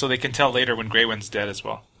 And so they can tell later when Grey Wind's dead as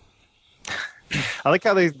well. I like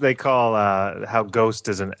how they call how Ghost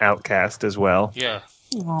is an outcast as well. Yeah.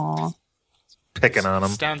 Aww. Picking on him.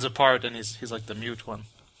 Stands apart, and he's like the mute one.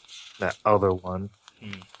 That other one.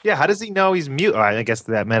 Yeah, how does he know he's mute? Oh, I guess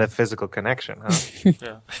that metaphysical connection, huh?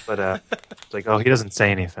 Yeah. But it's like, he doesn't say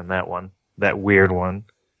anything, that one. That weird one.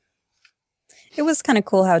 It was kind of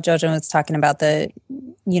cool how Jojen was talking about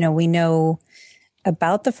we know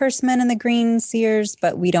about the first men and the green seers,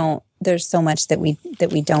 but there's so much that we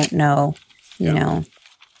don't know, you know.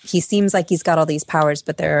 He seems like he's got all these powers,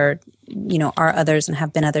 but there are others and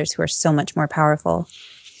have been others who are so much more powerful.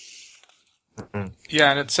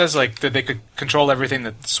 Yeah, and it says like that they could control everything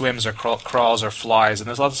that swims or crawls or flies, and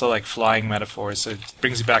there's lots of like flying metaphors. So it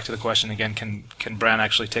brings you back to the question again: Can Bran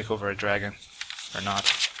actually take over a dragon or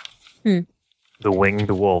not? The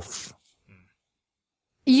winged wolf.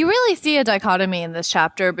 You really see a dichotomy in this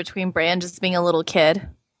chapter between Bran just being a little kid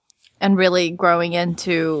and really growing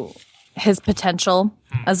into his potential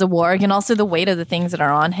as a warg, and also the weight of the things that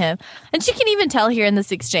are on him. And you can even tell here in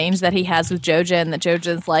this exchange that he has with Jojen that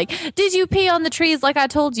Jojen's like, did you pee on the trees like I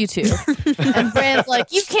told you to? And Bran's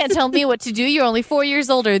like, you can't tell me what to do. You're only 4 years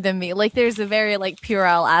older than me. Like, there's a very like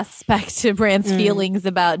puerile aspect to Bran's feelings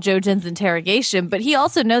about Jojen's interrogation, but he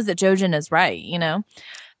also knows that Jojen is right, you know?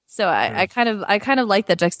 So I kind of like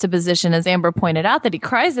that juxtaposition, as Amber pointed out, that he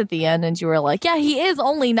cries at the end, and you were like, yeah, he is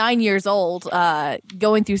only 9 years old,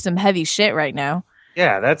 going through some heavy shit right now.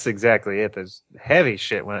 Yeah, that's exactly it. There's heavy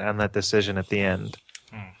shit on that decision at the end.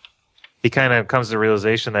 He kind of comes to the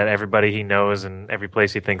realization that everybody he knows and every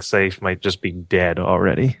place he thinks safe might just be dead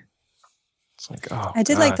already. It's like, I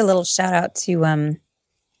did like the little shout out to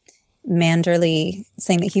Manderley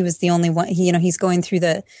saying that he was the only one. He's going through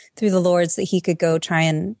the lords that he could go try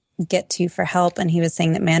and get to for help, and he was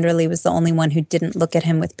saying that Manderley was the only one who didn't look at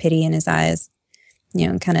him with pity in his eyes.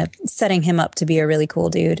 Kind of setting him up to be a really cool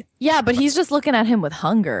dude. Yeah, but he's just looking at him with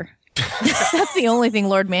hunger. That's the only thing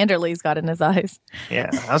Lord Manderley's got in his eyes. Yeah,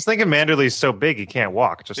 I was thinking Manderley's so big he can't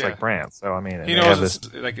walk, just like Bran. So I mean, he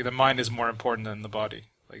knows like the mind is more important than the body.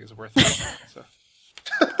 Like it's worth it. So.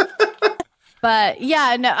 But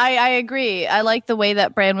yeah, no, I agree. I like the way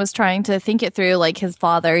that Bran was trying to think it through like his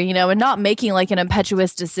father, and not making like an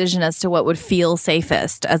impetuous decision as to what would feel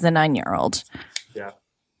safest as a 9-year-old. Yeah.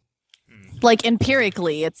 Like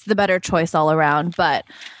empirically, it's the better choice all around. But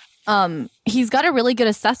he's got a really good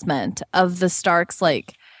assessment of the Starks,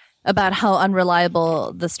 like about how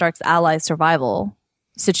unreliable the Starks' allies' survival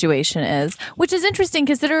situation is, which is interesting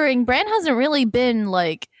considering Bran hasn't really been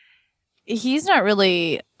like, he's not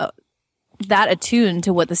really that attuned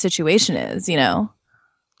to what the situation is,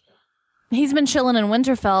 He's been chilling in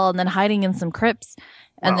Winterfell and then hiding in some crypts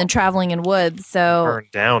and then traveling in woods. So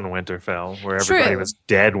burned down Winterfell, where everybody was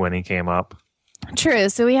dead when he came up. True.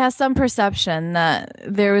 So he has some perception that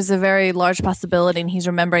there was a very large possibility, and he's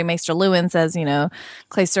remembering Maester Luwin says,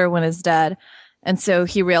 Clay Serwyn is dead. And so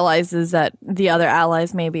he realizes that the other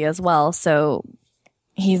allies may be as well. So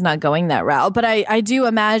he's not going that route. But I do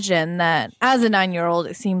imagine that as a 9-year-old,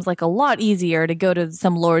 it seems like a lot easier to go to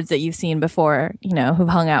some lords that you've seen before, who've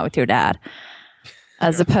hung out with your dad,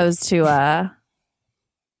 as opposed to...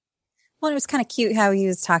 Well, it was kind of cute how he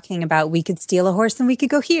was talking about we could steal a horse and we could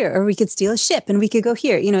go here, or we could steal a ship and we could go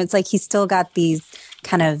here. You know, it's like he's still got these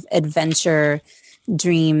kind of adventure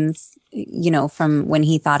dreams, you know, from when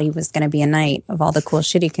he thought he was going to be a knight of all the cool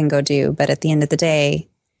shit he can go do. But at the end of the day,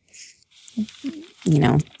 you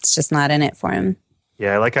know, it's just not in it for him.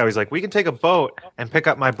 Yeah, I like how he's like, we can take a boat and pick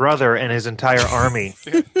up my brother and his entire army.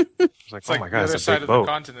 It's like, oh my God, the other it's a side big of boat.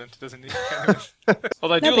 the continent. Doesn't need.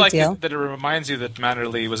 Although I No do big like deal. that it reminds you that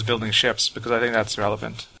Mannerly was building ships because I think that's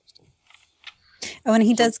relevant. Oh, and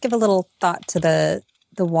he does give a little thought to the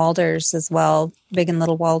Walders as well, Big and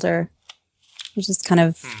Little Walder, which is kind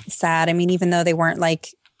of sad. I mean, even though they weren't like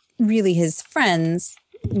really his friends,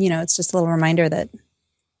 you know, it's just a little reminder that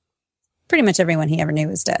pretty much everyone he ever knew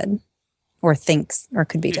is dead or thinks or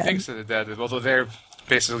could be He dead. thinks that they're dead, although they're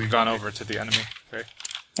basically gone over to the enemy. Right?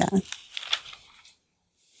 Yeah.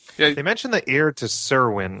 Yeah. They mentioned the heir to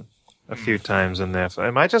Serwyn a few times in this.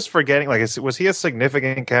 Am I just forgetting? Like, was he a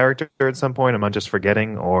significant character at some point? Am I just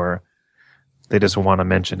forgetting, or they just want to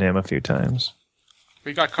mention him a few times?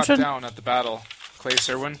 We got cut down at the battle. Clay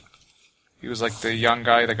Serwyn. He was like the young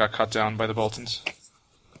guy that got cut down by the Boltons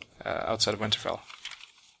outside of Winterfell.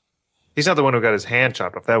 He's not the one who got his hand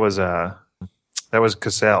chopped off. That was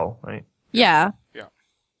Cassell, right? Yeah. Yeah.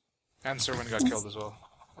 And Serwyn got killed as well.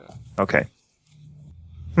 Yeah. Okay.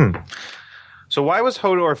 So why was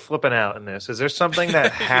Hodor flipping out in this? Is there something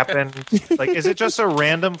that happened? Like, is it just a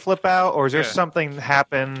random flip out, or is there something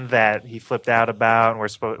happened that he flipped out about,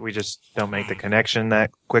 and we just don't make the connection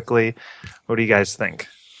that quickly? What do you guys think?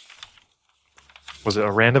 Was it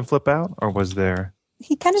a random flip out, or was there?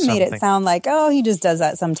 He kind of made it something? sound like, oh, he just does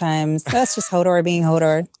that sometimes. That's just Hodor being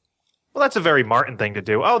Hodor. Well, that's a very Martin thing to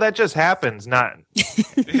do. Oh, that just happens, not,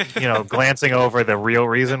 glancing over the real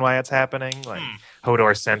reason why it's happening. Like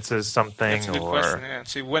Hodor senses something, That's a good or question. Yeah.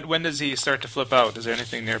 See, when does he start to flip out? Is there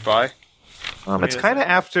anything nearby? it's kind of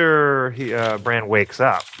after Bran wakes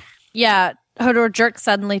up. Yeah. Hodor jerks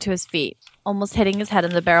suddenly to his feet, almost hitting his head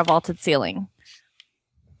in the bare vaulted ceiling.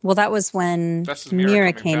 Well, that was when That's his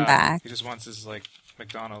Mira coming came back. He just wants his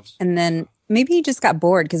McDonald's. And then maybe he just got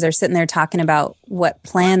bored because they're sitting there talking about what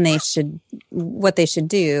they should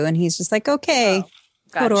do. And he's just like, okay,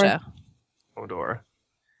 Gotcha. Hodor.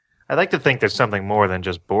 I'd like to think there's something more than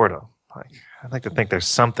just boredom. I'd like to think there's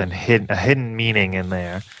something hidden, a hidden meaning in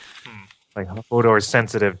there. Like Hodor is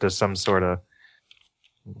sensitive to some sort of,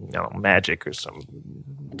 magic or some.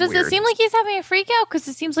 Does weird... it seem like he's having a freak out? Because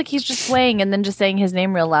it seems like he's just swaying and then just saying his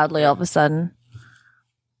name real loudly all of a sudden.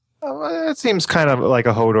 It seems kind of like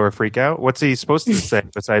a Hodor freak out. What's he supposed to say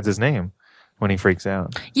besides his name when he freaks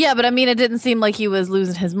out? Yeah, but I mean, it didn't seem like he was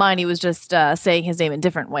losing his mind. He was just saying his name in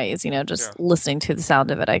different ways, listening to the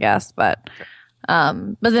sound of it, I guess. But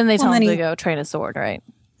then they tell him to go train a sword, right?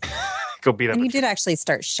 Go beat up. And he did actually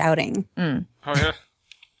start shouting. Oh, yeah?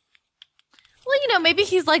 Well, maybe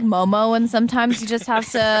he's like Momo, and sometimes you just have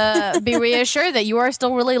to be reassured that you are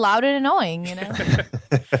still really loud and annoying,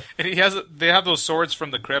 And they have those swords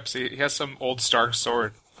from the crypts. He has some old Stark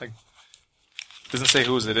sword. Doesn't say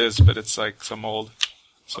whose it is, but it's like some old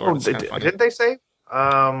sword. Didn't they say?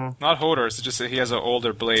 Not Hodor's. It's just that he has an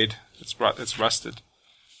older blade. It's rusted.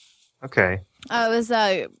 Okay.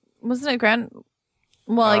 Wasn't it Grand?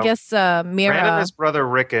 Well, I guess Mira. Bran and his brother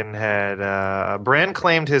Rickon had. Bran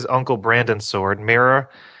claimed his uncle Brandon's sword. Mira,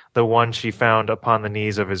 the one she found upon the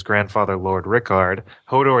knees of his grandfather, Lord Rickard.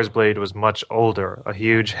 Hodor's blade was much older, a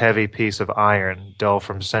huge, heavy piece of iron, dull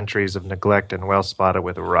from centuries of neglect and well spotted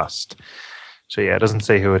with rust. So yeah, it doesn't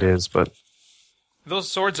say who it is, but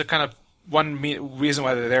those swords are kind of one reason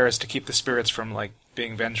why they're there is to keep the spirits from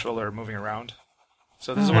being vengeful or moving around.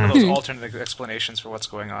 So this is one of those alternate explanations for what's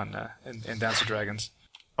going on in Dance of Dragons.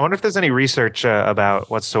 I wonder if there's any research about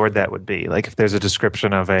what sword that would be. Like if there's a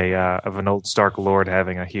description of an old Stark lord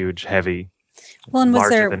having a huge, heavy,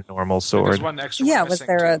 larger than normal sword. There's one extra. Yeah, was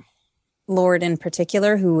there a lord in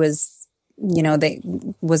particular who was,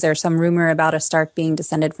 was there some rumor about a Stark being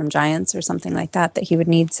descended from giants or something like that he would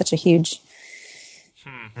need such a huge?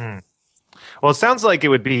 Well, it sounds like it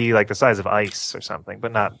would be like the size of ice or something,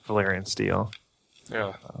 but not Valyrian steel.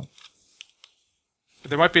 Yeah. But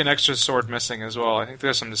there might be an extra sword missing as well. I think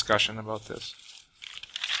there's some discussion about this.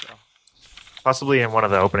 So. Possibly in one of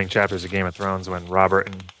the opening chapters of Game of Thrones when Robert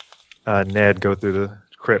and Ned go through the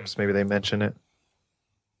crypts. Maybe they mention it.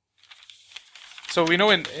 So we know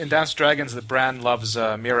in Dance of Dragons that Bran loves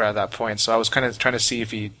Mira at that point, so I was kind of trying to see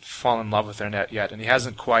if he'd fallen in love with her yet, and he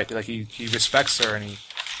hasn't quite. He respects her, and he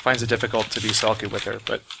finds it difficult to be sulky with her,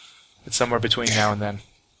 but it's somewhere between now and then.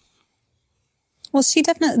 Well,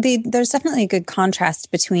 there's definitely a good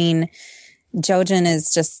contrast between Jojen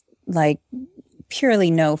is just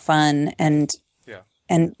purely no fun, and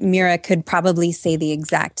Mira could probably say the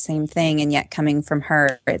exact same thing, and yet coming from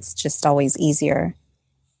her, it's just always easier.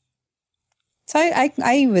 So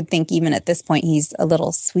I would think even at this point he's a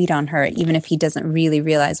little sweet on her, even if he doesn't really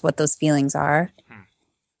realize what those feelings are.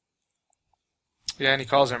 Yeah, and he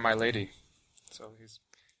calls her my lady. So he's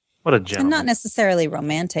What a gentleman. And not necessarily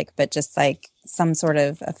romantic, but just like some sort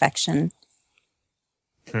of affection.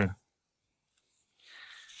 What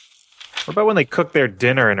about when they cook their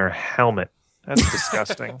dinner in her helmet? That's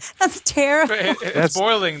disgusting. That's terrible. It's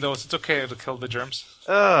boiling, though, so it's okay to kill the germs.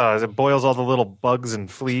 Oh, it boils all the little bugs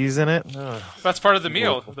and fleas in it. Ugh. That's part of the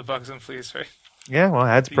meal, the bugs and fleas, right? Yeah, well, it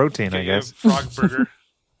adds protein, Get I you a guess. frog burger.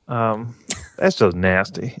 That's just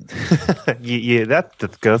nasty. Yeah, that's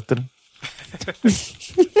disgusting.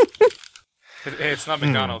 It's not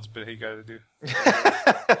McDonald's, but he got to do.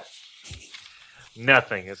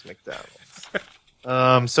 Nothing is McDonald's.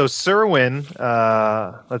 So Serwyn,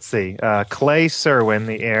 let's see, Clay Serwyn,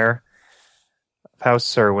 the heir of House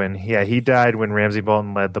Serwyn. Yeah, he died when Ramsay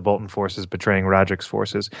Bolton led the Bolton forces, betraying Roderick's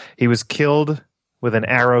forces. He was killed with an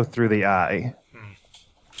arrow through the eye.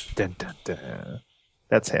 Dun, dun, dun.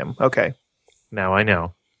 That's him. Okay, now I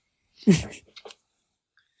know.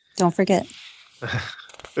 Don't forget.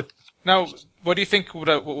 Now, what do you think would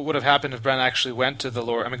have happened if Bran actually went to the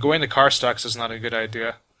Lord? I mean, going to Karstocks is not a good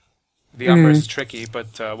idea. The Umbers is tricky,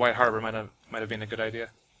 but White Harbor might have been a good idea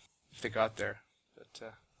if they got there. But,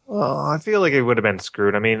 Well, I feel like it would have been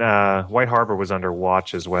screwed. I mean, White Harbor was under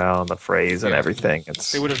watch as well, and the phrase and everything.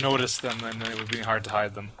 They would have noticed them, and it would be hard to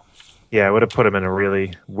hide them. Yeah, it would have put him in a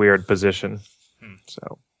really weird position.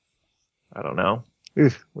 So, I don't know.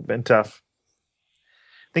 Would have been tough.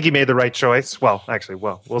 I think he made the right choice. Well, actually,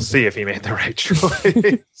 we'll see if he made the right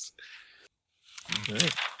choice.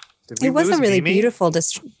 It was a really beautiful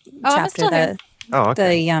chapter.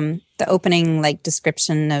 The opening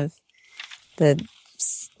description of the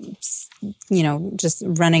just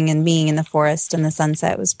running and being in the forest and the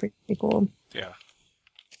sunset was pretty cool. Yeah,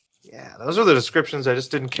 those are the descriptions I just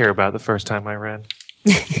didn't care about the first time I read.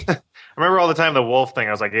 I remember all the time the wolf thing.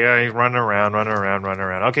 I was like, yeah, he's running around.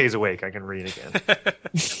 Okay, he's awake. I can read again.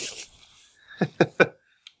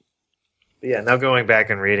 Yeah, now going back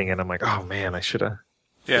and reading it, I'm like, oh man, I should have.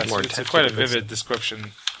 Yeah, it's quite a vivid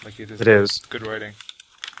description. It is. Good writing.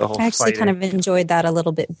 The whole I actually kind of enjoyed that a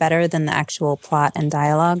little bit better than the actual plot and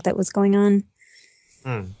dialogue that was going on.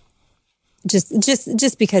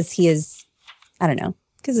 Just because he is, I don't know,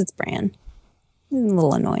 because it's Bran. He's a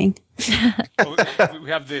little annoying. Well, we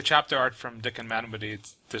have the chapter art from Dick and Manwoody.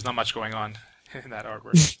 There's not much going on in that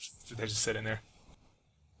artwork. They're just sitting there.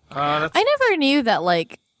 I never knew that,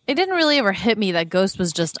 it didn't really ever hit me that Ghost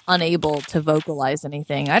was just unable to vocalize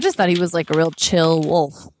anything. I just thought he was like a real chill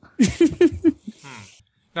wolf.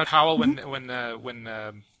 Not Howl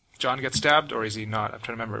when John gets stabbed, or is he not? I'm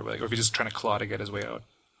trying to remember. Or if he's just trying to claw to get his way out.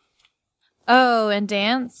 Oh, and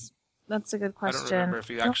dance? That's a good question. I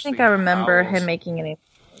don't think I remember him making any.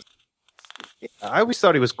 I always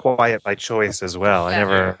thought he was quiet by choice as well. I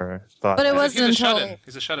never thought. But it wasn't until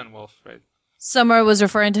he's a shut-in wolf, right? Summer was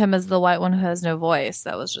referring to him as the white one who has no voice.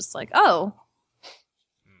 That was just like, oh,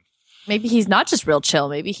 maybe he's not just real chill.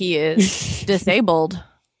 Maybe he is disabled.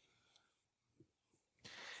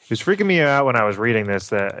 It was freaking me out when I was reading this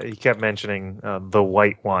that he kept mentioning the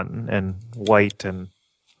white one and white.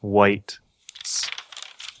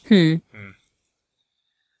 Wonder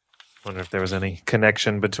if there was any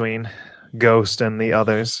connection between Ghost and the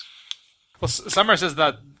others. Well, Summer says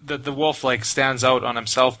that the wolf stands out on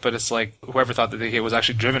himself, but it's like whoever thought that he was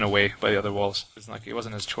actually driven away by the other wolves. It's like it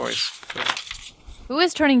wasn't his choice. So. Who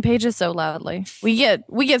is turning pages so loudly? We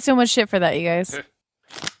get so much shit for that, you guys.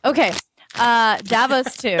 Okay,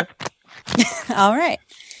 Davos 2. All right.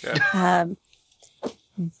 Yeah.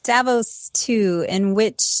 Davos 2, in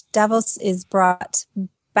which Davos is brought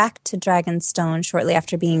back to Dragonstone shortly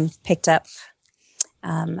after being picked up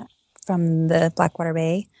from the Blackwater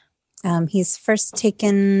Bay. He's first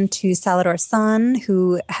taken to Salador San,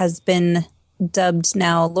 who has been dubbed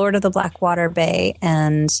now Lord of the Blackwater Bay,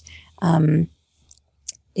 and has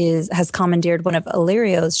commandeered one of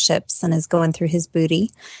Illyrio's ships and is going through his booty.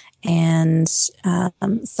 And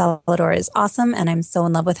Salador is awesome, and I'm so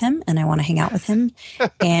in love with him, and I want to hang out with him.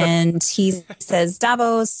 And he says,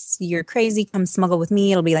 Davos, you're crazy. Come smuggle with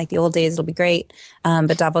me. It'll be like the old days. It'll be great.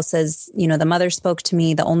 But Davos says, the mother spoke to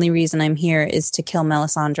me. The only reason I'm here is to kill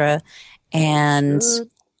Melisandre. And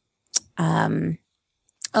and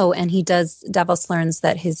Davos learns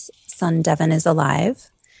that his son Devon is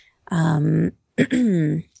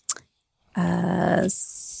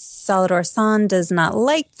Salvador San does not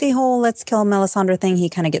like the whole let's kill Melisandre thing. He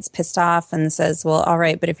kind of gets pissed off and says, well, all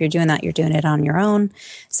right, but if you're doing that, you're doing it on your own.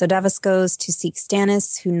 So Davos goes to seek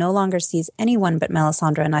Stannis, who no longer sees anyone but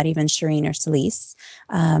Melisandre, not even Shireen or Selyse.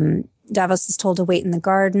 Davos is told to wait in the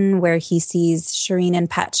garden where he sees Shireen and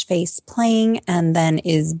Patchface playing and then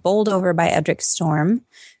is bowled over by Edric Storm,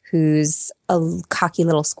 who's a cocky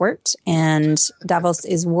little squirt. And Davos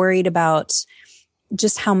is worried about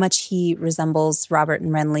just how much he resembles Robert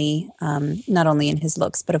and Renly, not only in his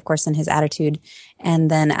looks, but of course in his attitude. And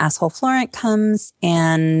then asshole Florent comes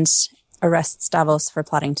and arrests Davos for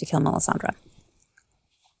plotting to kill Melisandre.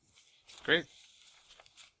 Great.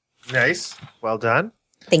 Nice. Well done.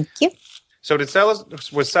 Thank you. So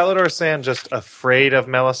was Salvador San just afraid of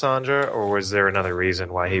Melisandre, or was there another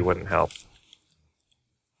reason why he wouldn't help?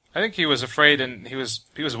 I think he was afraid, and he was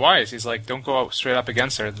wise. He's like, don't go out straight up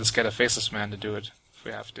against her. Let's get a faceless man to do it if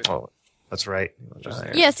we have to. Oh, that's right.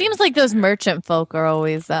 Yeah, it seems like those merchant folk are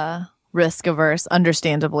always risk averse,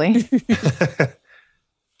 understandably.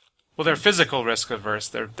 Well, they're physical risk averse.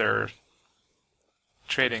 They're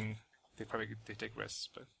trading. They take risks,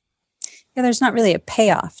 but Yeah, there's not really a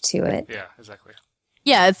payoff to it. yeah, exactly.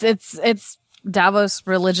 Yeah, it's Davos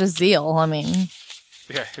religious zeal. I mean,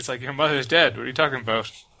 Yeah, it's like your mother's dead. What are you talking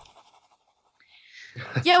about?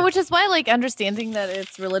 yeah, which is why, like, understanding that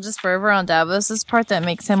it's religious fervor on Davos's part that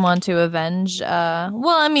makes him want to avenge. Well,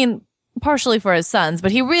 I mean, partially for his sons,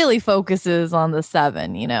 but he really focuses on the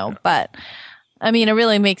seven, you know. Yeah. But I mean, it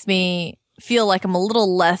really makes me feel like I'm a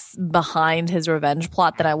little less behind his revenge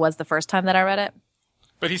plot than I was the first time that I read it.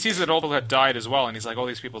 But he sees that all people had died as well, and he's like, all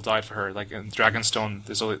these people died for her. Like in Dragonstone,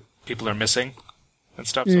 there's all people are missing and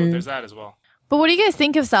stuff. So there's that as well. But what do you guys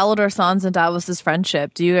think of Salvador San's and Davos's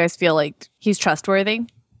friendship? Do you guys feel like he's trustworthy?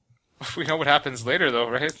 We know what happens later, though,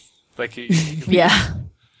 right? Like he Yeah.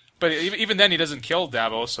 But even then, he doesn't kill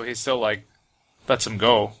Davos, so he still like lets him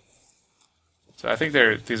go. So I think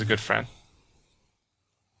he's a good friend.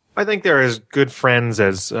 I think they're as good friends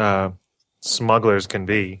as smugglers can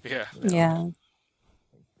be. Yeah. Yeah.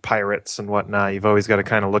 Pirates and whatnot. You've always got to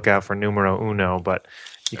kind of look out for numero uno, but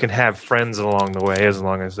you can have friends along the way as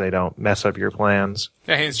long as they don't mess up your plans.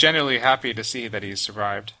 Yeah, he's genuinely happy to see that he's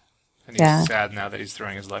survived, and he's sad now that he's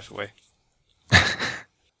throwing his life away.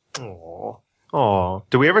 Oh,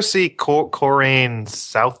 do we ever see Corain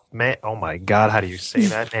Southman? Oh my God, how do you say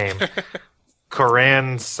that name?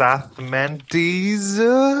 Coran Southmantes?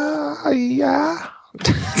 Yeah.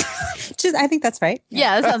 I think that's right.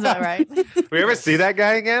 Yeah, that sounds about right. We ever see that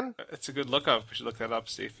guy again? It's a good look up. We should look that up,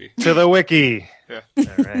 Stevie. To the wiki. Yeah.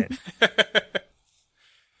 All right.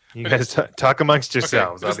 You guys talk amongst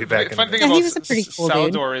yourselves. Okay. I'll be back. The funny thing Yeah, he about was a pretty cool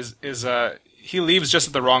Salvador is he leaves just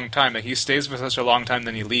at the wrong time. Like he stays for such a long time,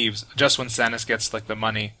 then he leaves just when Stannis gets like the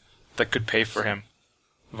money that could pay for him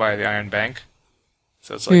via the Iron Bank.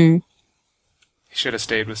 So it's like he should have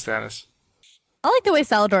stayed with Stannis. I like the way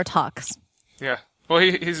Salvador talks. Yeah. Well,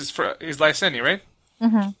 he's Lyseni, right?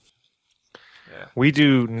 Mm-hmm. Yeah. We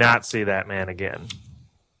do not see that man again.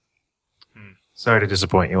 Sorry to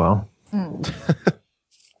disappoint you all.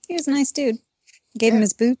 He was a nice dude. Gave him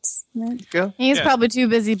his boots. Go. He's probably too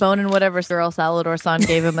busy boning whatever girl Salvador San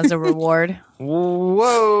gave him as a reward.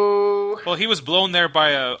 Whoa. Well, he was blown there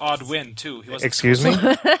by an odd wind too. He wasn't Excuse me?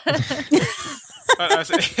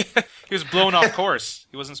 he was blown off course.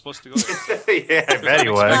 He wasn't supposed to go there. Yeah, I bet he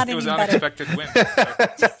was. It was an unexpected wind.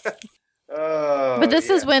 But this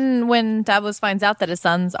is when Davos finds out that his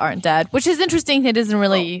sons aren't dead, which is interesting. It isn't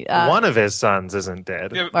really one of his sons isn't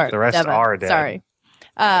dead. Yeah, or The rest Devon. are dead.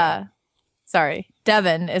 Sorry,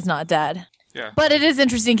 Devon is not dead. Yeah. But it is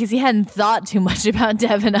interesting because he hadn't thought too much about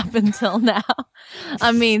Devon up until now.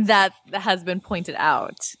 I mean, that has been pointed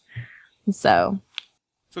out. So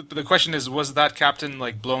the question is, was that captain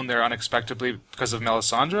like blown there unexpectedly because of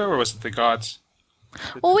Melisandre, or was it the gods?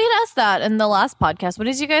 well, we had asked that in the last podcast. What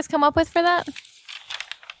did you guys come up with for that?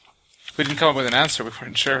 We didn't come up with an answer. We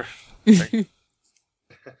weren't sure.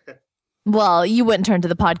 Well, you wouldn't turn to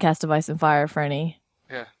the podcast of Ice and Fire for any.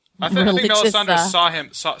 Yeah. I think Religious,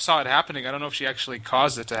 Melisandre saw it happening. I don't know if she actually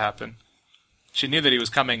caused it to happen. She knew that he was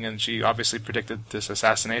coming, and she obviously predicted this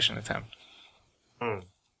assassination attempt.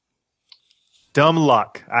 Dumb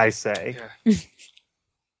luck, I say. Yeah.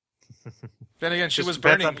 Then again, she Just was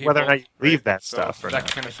depends burning on people. whether or not you leave right? that So stuff or that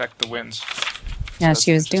not. can affect the winds. Yeah, That's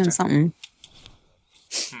she was doing interesting.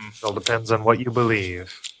 something. It all depends on what you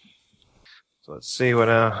believe. So let's see what.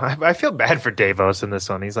 I feel bad for Davos in this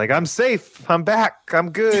one. He's like, I'm safe, I'm back,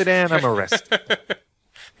 I'm good, and I'm arrested.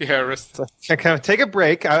 Yeah, Okay, take a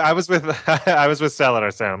break. I was with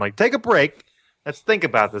Salad San. I'm like, take a break. Let's think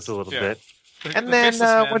about this a little bit. And The then faceless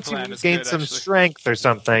man once you plan is gain good, some actually. strength or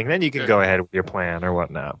something, then you can Good. go ahead with your plan or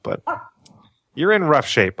whatnot. But you're in rough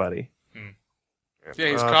shape, buddy.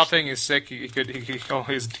 Yeah, he's coughing. He's sick. He could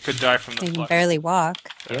die from the He can flux. barely walk.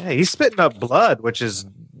 Yeah, he's spitting up blood, which is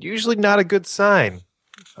usually not a good sign.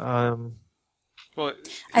 Well,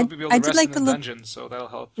 I he'll be able to did rest like in the the look- dungeon, so that'll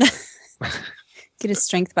help. Get his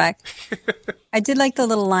strength back. I did like the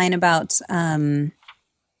little line about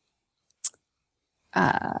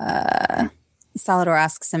Salador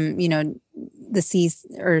asks him, the sea,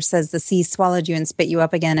 or says the sea swallowed you and spit you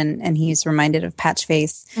up again, and he's reminded of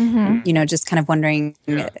Patchface. Mm-hmm. Just kind of wondering,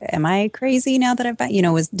 Yeah. am I crazy now that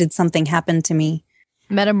I've did something happen to me?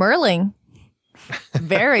 Met a Merling.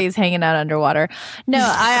 Varys hanging out underwater. No,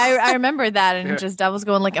 I remember that, and just I was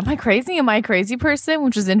going like, am I crazy? Am I a crazy person?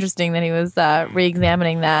 Which was interesting that he was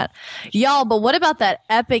re-examining that. Y'all, but what about that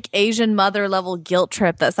epic Asian mother level guilt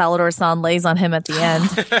trip that Salador San lays on him at the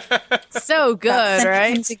end? So good, Sent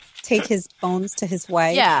right? him to take his bones to his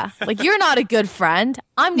wife. Yeah, like you're not a good friend.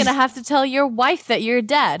 I'm gonna have to tell your wife that you're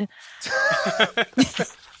dead.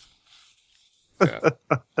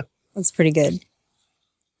 That's pretty good.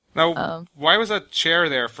 Now, why was that chair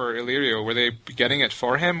there for Illyrio? Were they getting it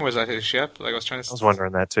for him? Was that his ship? Like I was trying to. I was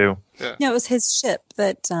wondering that too. No, it was his ship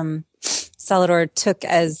that Salador took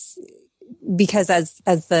because as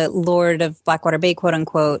the Lord of Blackwater Bay, quote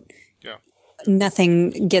unquote,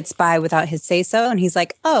 nothing gets by without his say so, and he's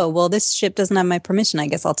like, oh well, this ship doesn't have my permission. I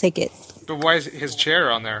guess I'll take it. But why is his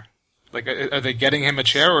chair on there? Like, are they getting him a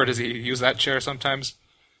chair, or does he use that chair sometimes?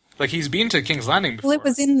 Like he's been to King's Landing before. Well,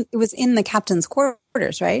 it was in the captain's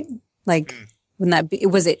quarters, right? Like, wouldn't that be?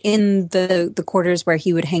 Was it in the quarters where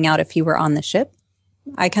he would hang out if he were on the ship?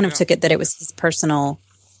 I kind of took it that it was his personal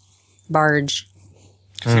barge.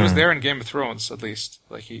 Because he was there in Game of Thrones, at least.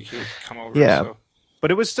 Like he would come over. Yeah. So.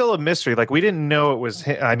 But it was still a mystery. Like, we didn't know it was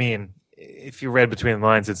him. I mean, if you read between the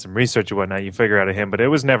lines and some research and whatnot, you figure out of him. But it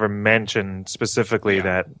was never mentioned specifically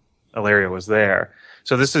that Illyrio was there.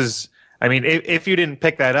 So this is, I mean, if you didn't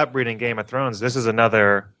pick that up reading Game of Thrones, this is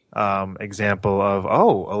another example of,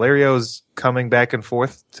 Illyrio's coming back and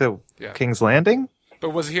forth to King's Landing. But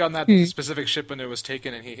was he on that specific ship when it was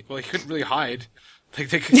taken? And he couldn't really hide. Like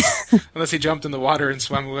they could, unless he jumped in the water and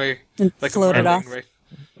swam away, And like floated a Merling, off. right?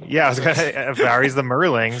 Yeah, I was gonna. Varys the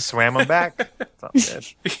Merling swam him back. That's all good.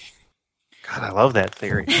 God, I love that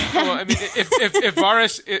theory. Well, I mean, if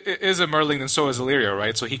Varys is a Merling, then so is Illyrio,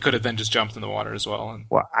 right? So he could have then just jumped in the water as well. And,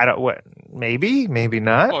 Well, I don't. What? Maybe, maybe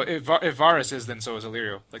not. well, if Varys is, then so is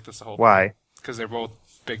Illyrio. Like that's the whole. Why? Because they're both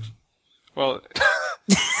big. Well,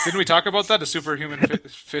 didn't we talk about that? The superhuman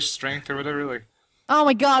fish strength or whatever. Like, Oh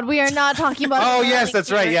my God, we are not talking about. Oh, Merlings yes,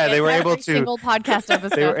 that's right. here Yeah, they in were every able to- single podcast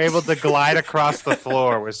episode. They were able to glide across the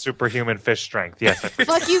floor with superhuman fish strength. Yes,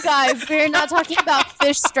 Fuck you guys. We're not talking about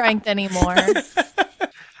fish strength anymore.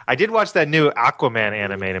 I did watch that new Aquaman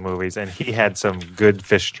animated movies, and he had some good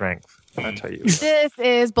fish strength. I'll tell you. This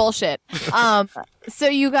is bullshit. So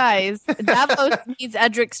you guys, Davos meets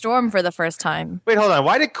Edric Storm for the first time. Wait, hold on.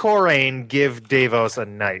 Why did Corraine give Davos a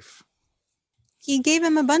knife? He gave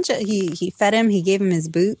him a bunch of. He fed him. He gave him his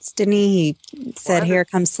boots, didn't he? He said, "Here,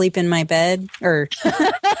 come sleep in my bed." Or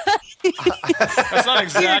that's not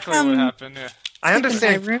exactly what happened. Yeah. I "Sleep in my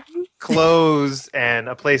understand room." clothes and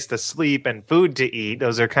a place to sleep and food to eat.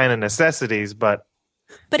 Those are kind of necessities, but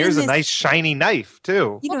here's in a this, nice shiny knife,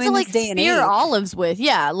 too. You know, Well, in to this like day and spear age, olives with,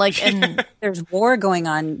 yeah, like and there's war going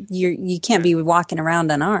on. You can't be walking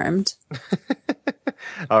around unarmed.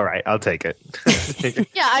 All right, I'll take it.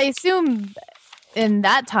 yeah, I assume in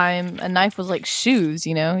that time a knife was like shoes.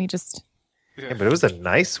 You know, you just Yeah, but it was a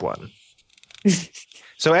nice one.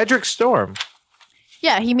 So Edric Storm.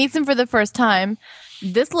 he meets him for the first time.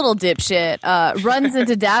 This little dipshit runs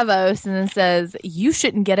into Davos and then says, "You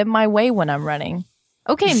shouldn't get in my way when I'm running."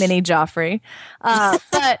 Okay, mini Joffrey,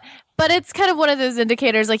 but it's kind of one of those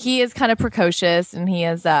indicators. Like he is kind of precocious, and he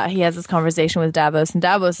has this conversation with Davos, and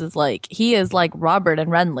Davos is like he is like Robert and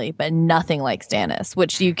Renly, but nothing like Stannis,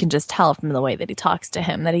 which you can just tell from the way that he talks to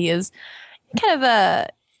him that he is kind of a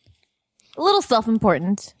little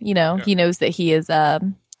self-important. You know, he knows that he is a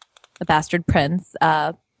bastard prince,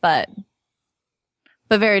 but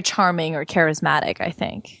very charming or charismatic, I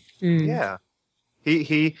think. Yeah.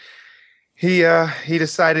 He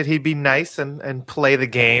decided he'd be nice and play the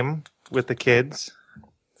game with the kids.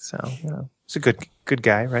 So, he's a good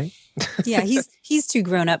guy, right? Yeah, he's too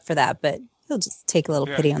grown up for that, but he'll just take a little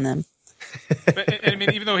pity on them. But I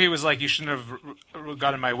mean, even though he was like, "You shouldn't have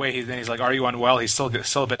got in my way," then he's like, "Are you unwell?" He's still a bit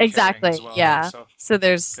caring Exactly. as well, Yeah. So, So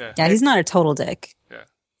there's. Yeah, he's not a total dick.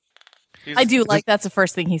 I do like that's the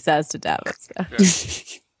first thing he says to Davos. So.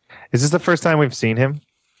 Is this the first time we've seen him?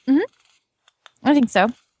 Mhm. I think so.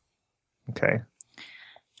 Okay.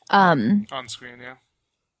 On screen, yeah.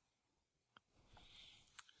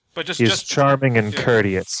 But He's charming and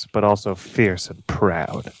courteous, but also fierce and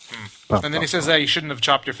proud. And then he says that you shouldn't have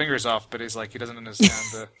chopped your fingers off, but he's like, he doesn't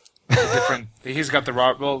understand the different... He's got the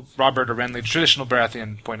Robert or Renly traditional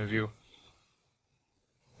Baratheon point of view.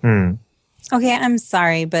 Okay, I'm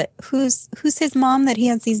sorry, but who's his mom that he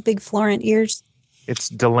has these big Florent ears? It's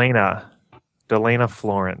Delana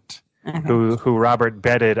Florent, who Robert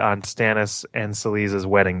bedded on Stannis and Selese's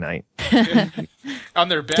wedding night. On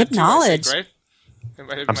their bed, Good knowledge. Right?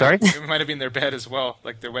 I'm sorry? It might have been their bed as well,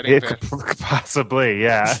 like their wedding bed. Possibly,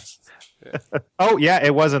 yeah. Oh, yeah,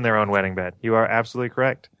 it was in their own wedding bed. You are absolutely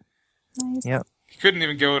correct. Nice. Yeah. He couldn't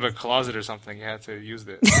even go to a closet or something. He had to use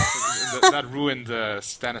it. That ruined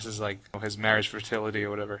Stannis' his marriage fertility or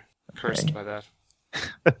whatever. Cursed by that.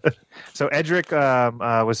 So Edric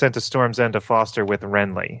was sent to Storm's End to foster with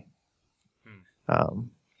Renly,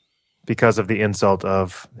 because of the insult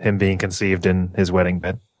of him being conceived in his wedding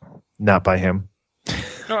bed, not by him.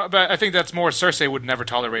 No, but I think that's more Cersei would never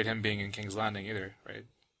tolerate him being in King's Landing either, right?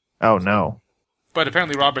 Oh no! But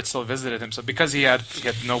apparently Robert still visited him, so because he had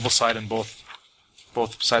noble side in both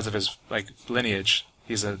sides of his lineage,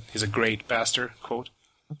 he's a great bastard, quote.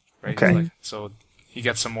 Right? Okay. So he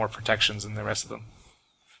gets some more protections than the rest of them.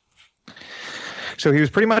 So he was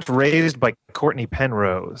pretty much raised by Courtney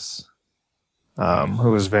Penrose,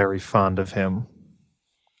 who was very fond of him.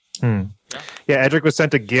 Yeah, Edric was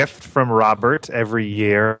sent a gift from Robert every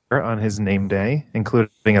year on his name day,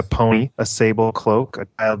 including a pony, a sable cloak, a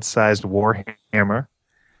child-sized war hammer,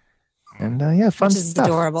 and fun Which is stuff.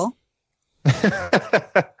 adorable.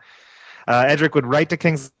 Edric would write to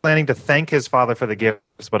King's Landing to thank his father for the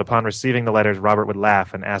gifts, but upon receiving the letters, Robert would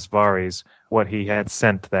laugh and ask Varys what he had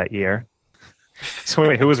sent that year. So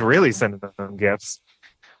wait, who was really sending them gifts?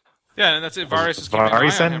 Yeah, and that's it. Varys is keeping an eye on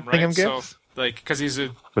him, sending right? him gifts? So, because he's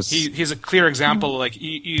a clear example. Like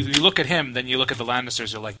you look at him, then you look at the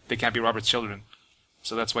Lannisters. You're like, they can't be Robert's children,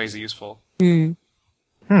 so that's why he's useful. And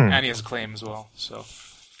he has a claim as well. So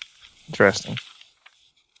interesting.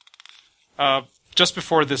 Just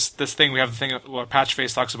before this thing, we have the thing where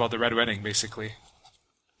Patchface talks about the Red Wedding. Basically,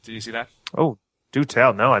 did you see that? Oh, do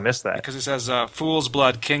tell. No, I missed that. Because it says, "Fool's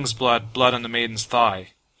blood, king's blood, blood on the maiden's thigh,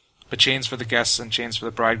 but chains for the guests and chains for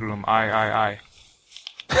the bridegroom. I."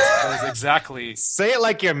 That is exactly. Say it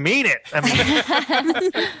like you mean it. I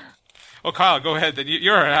mean, Oh, Kyle, go ahead. Then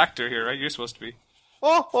you're an actor here, right? You're supposed to be.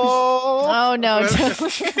 Oh no!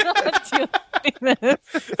 We're not doing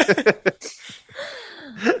this.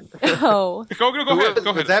 Oh. Go ahead.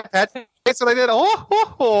 Was that Patrick? That's what I did.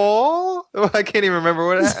 I can't even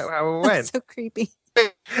remember how it went. That's so creepy.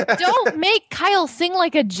 Don't make Kyle sing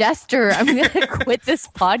like a jester. I'm going to quit this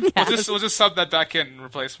podcast. We'll just sub that back in and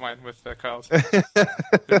replace mine with Kyle's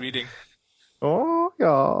the reading. Oh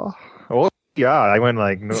yeah. I went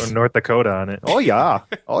like North Dakota on it. Oh yeah.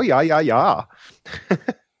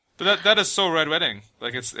 But that is so Red Wedding.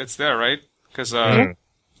 Like it's there, right? Because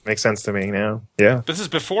makes sense to me now. Yeah. this is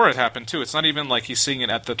before it happened too. It's not even like he's seeing it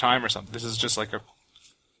at the time or something. This is just like a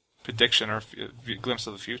prediction or a glimpse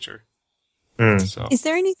of the future. So Is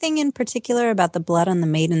there anything in particular about the blood on the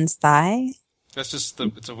maiden's thigh? that's just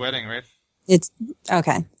it's a wedding, right? It's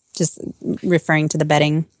okay. Just referring to the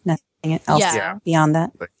bedding. Nothing else beyond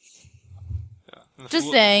that. And Just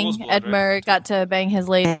the saying, fool's blood, Edmure right? got to bang his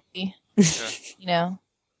lady. You know.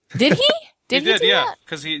 Did he? He he did, do yeah, that?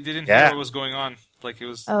 because he didn't hear what was going on. Like it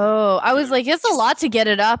was. Oh, I was like, it's a lot to get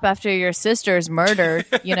it up after your sister's murdered.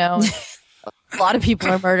 You know, a lot of people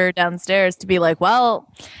are murdered downstairs. To be like,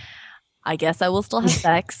 well, I guess I will still have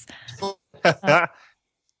sex.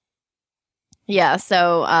 Yeah.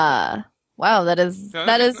 So, wow, that is a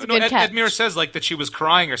good catch. Edmure says like that she was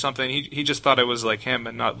crying or something. He just thought it was like him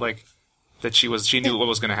and not like that she knew what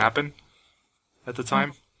was going to happen at the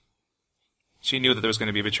time. She knew that there was going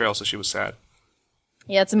to be a betrayal, so she was sad.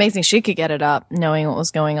 Yeah, it's amazing she could get it up knowing what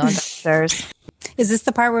was going on downstairs. Is this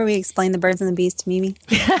the part where we explain the birds and the bees to Mimi?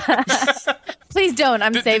 Please don't.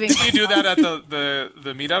 I'm saving. Did you do that at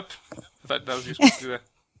the meetup? I thought that was you supposed to do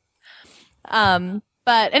that.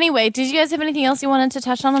 But anyway, did you guys have anything else you wanted to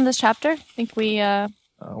touch on this chapter? I think we.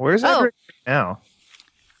 Where's Edric now?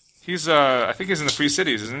 He's I think he's in the Free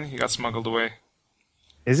Cities, isn't he? He got smuggled away.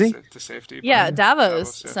 Is he? To safety. Yeah,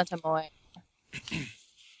 Davos yeah. sent him away. He's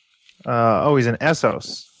in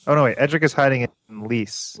Essos. Oh no, wait. Edric is hiding in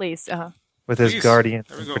Lys with his Lys. guardians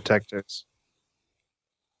There we and go. protectors.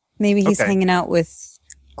 Maybe he's Okay. hanging out with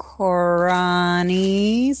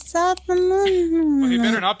Corani. Well, he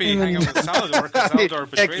better not be hanging out with Salador because Salador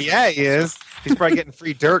betrayed him. Yeah, he is. He's probably getting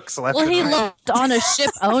free dirks left. Well, and he right. lived on a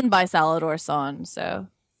ship owned by Salador Son, so.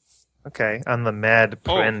 Okay, on the Mad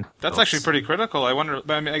Pren. That's actually pretty critical. I wonder.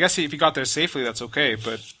 I mean, I guess if he got there safely, that's okay.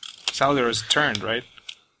 But Salador has turned, right?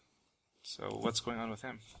 So what's going on with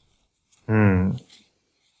him? Well,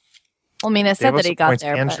 I mean, I said that he got appoints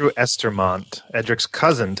there. Andrew Estermont, Edric's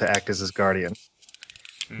cousin, to act as his guardian.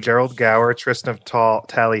 Gerald Gower, Tristan of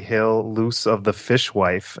Tally Hill, Luce of the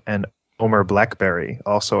Fishwife, and Omer Blackberry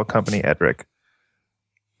also accompany Edric.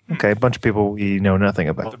 Okay, a bunch of people we know nothing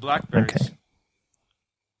about. The Blackberries. Okay.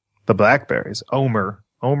 The Blackberries. Omer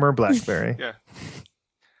Blackberry. Yeah.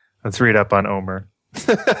 Let's read up on Omer.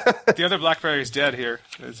 The other Blackberry's dead here.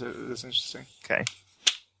 It's interesting. Okay.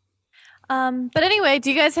 But anyway, do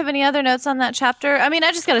you guys have any other notes on that chapter? I mean,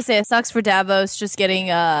 I just gotta say, it sucks for Davos just getting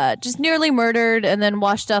just nearly murdered and then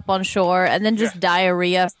washed up on shore and then just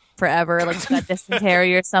diarrhea forever, like he's got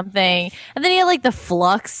dysentery or something. And then he had like the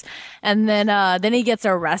flux, and then he gets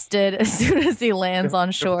arrested as soon as he lands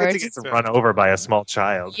on shore. He gets run over by a small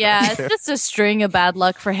child. Yeah, it's just a string of bad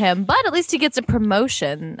luck for him. But at least he gets a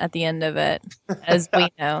promotion at the end of it, as we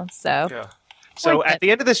know. So. Yeah. So at the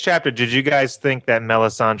end of this chapter, did you guys think that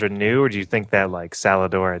Melisandre knew, or do you think that like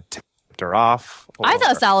Salador had tipped her off? I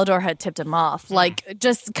thought Salador had tipped him off, like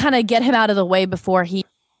just kind of get him out of the way before he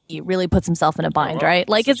really puts himself in a bind, right?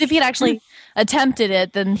 Like as if he'd actually attempted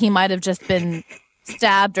it, then he might have just been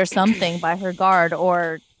stabbed or something by her guard,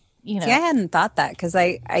 or See, I hadn't thought that because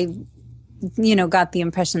I got the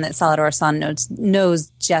impression that Salador San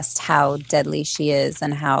knows just how deadly she is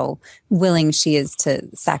and how willing she is to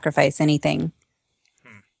sacrifice anything.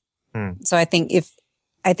 So I think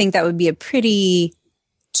that would be a pretty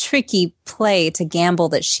tricky play to gamble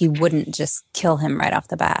that she wouldn't just kill him right off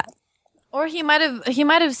the bat. Or he might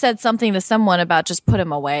have said something to someone about just put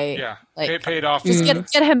him away. Yeah, like, paid off. Just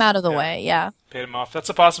get him out of the way. Yeah, paid him off. That's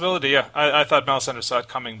a possibility. Yeah, I thought Melisandre saw it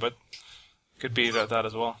coming, but could be that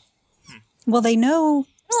as well. Well, they know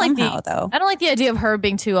somehow, though. though. I don't like the idea of her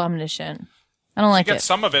being too omniscient. I don't like she it. gets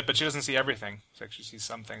some of it, but she doesn't see everything. It's like she sees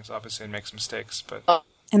some things, obviously, and makes mistakes. But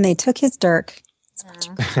And they took his dirk.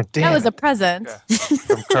 That was a present. yeah.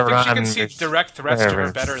 I think she can see direct threats to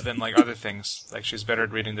her better than like other things. Like she's better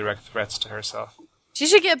at reading direct threats to herself. She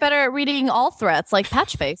should get better at reading all threats, like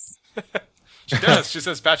Patchface. She does. She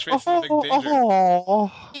says Patchface is a big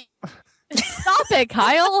danger. Stop it,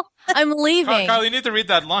 Kyle. I'm leaving. Kyle, you need to read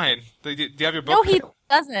that line. Do you have your book? No, he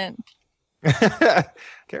doesn't.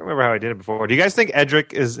 Can't remember how I did it before. Do you guys think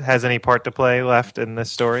Edric has any part to play left in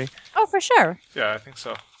this story? Oh, for sure. Yeah, I think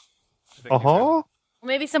so. I think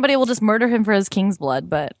Maybe somebody will just murder him for his king's blood,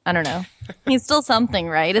 but I don't know. He's still something,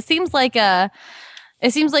 right? It seems like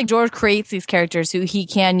George creates these characters who he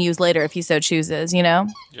can use later if he so chooses, Yeah.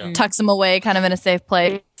 Tucks them away kind of in a safe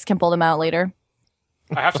place, can pull them out later.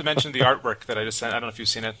 I have to mention the artwork that I just sent. I don't know if you've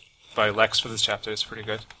seen it by Lex for this chapter. It's pretty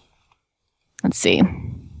good. Let's see.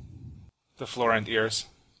 The Florent ears.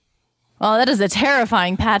 Oh, that is a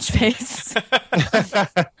terrifying patch face.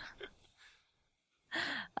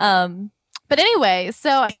 But anyway, so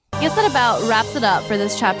I guess that about wraps it up for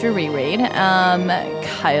this chapter reread.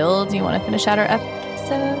 Kyle, do you want to finish out our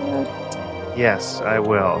episode? Yes, I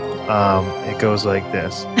will. It goes like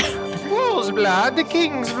this. Wolf's blood, the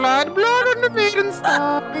king's blood, blood on the maiden's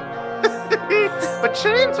thigh. But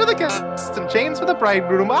chains for the guests and chains for the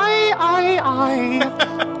bridegroom.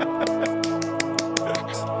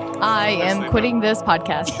 I am quitting this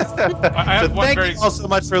podcast. I have one thank very... you all so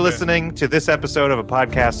much for listening to this episode of a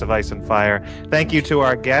podcast of Ice and Fire. Thank you to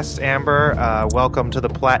our guest, Amber. Welcome to the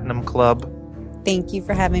Platinum Club. Thank you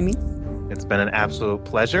for having me. It's been an absolute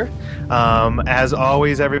pleasure. As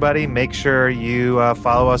always, everybody, make sure you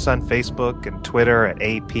follow us on Facebook and Twitter at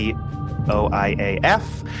APOIAF.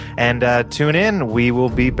 And tune in. We will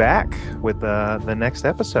be back with the next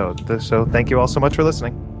episode. So thank you all so much for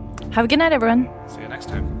listening. Have a good night, everyone. See you next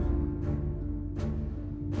time.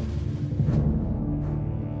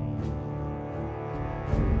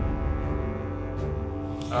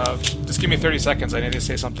 Just give me 30 seconds. I need to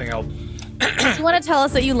say something else. Do you want to tell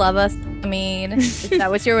us that you love us? I mean, is that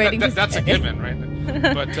what you're waiting to say? That's a given, right?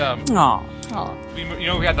 But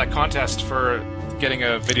we had that contest for getting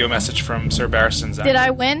a video message from Sir Barristan's. Did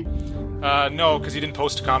I win? No, because you didn't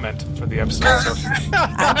post a comment for the episode. So.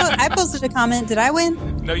 I posted a comment. Did I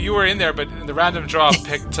win? No, you were in there, but the random draw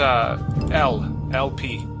picked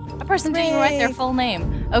LP. A person didn't even write their full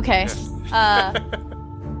name. Okay.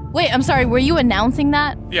 Wait, I'm sorry. Were you announcing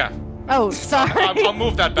that? Yeah. Oh, sorry. I'll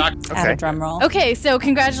move that back. Add a drum roll. Okay, so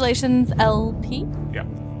congratulations, LP. Yeah.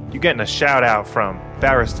 You're getting a shout out from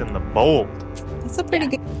Barristan the Bold. That's a pretty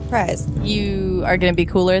good prize. You are going to be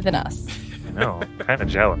cooler than us. No, I'm kind of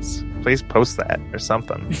jealous. Please post that or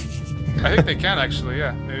something. I think they can actually.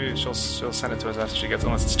 Yeah, maybe she'll send it to us after she gets,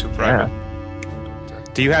 unless it's too private.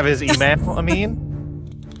 Do you have his email, Amin?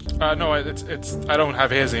 No, it's I don't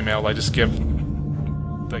have his email. I just give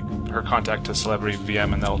like her contact to Celebrity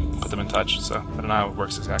VM, and they'll put them in touch. So I don't know how it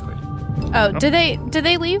works exactly. Oh, did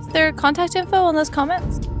they leave their contact info on those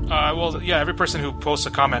comments? Well, yeah. Every person who posts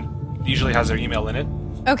a comment usually has their email in it.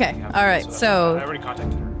 Okay. All right. So I already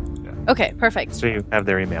contacted her. Yeah. okay, perfect. So you have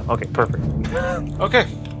their email. Okay, perfect. Okay,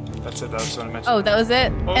 that's it. That was what I mentioned. Oh, that was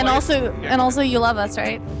it. Oh, and I- also, yeah. and also, you love us,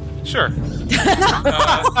 right? Sure.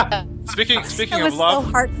 Speaking That of was love,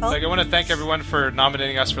 so heartfelt. like I want to thank everyone for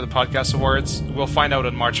nominating us for the podcast awards. We'll find out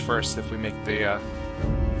on March 1st if we make the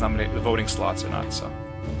voting slots or not. So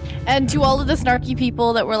And to all of the snarky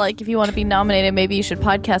people that were like, if you want to be nominated, maybe you should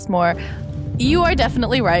podcast more. You are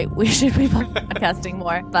definitely right. We should be podcasting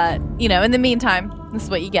more. But, in the meantime, this is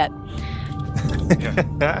what you get.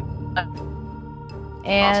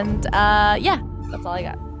 And, that's all I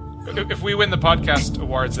got. if we win the podcast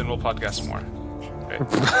awards, then we'll podcast more. Okay.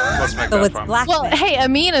 Let's make So that it's promise. black. Well, hey,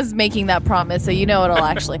 Amina's making that promise, so it'll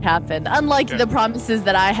actually happen. Unlike the promises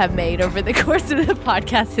that I have made over the course of the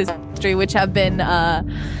podcast history, which have been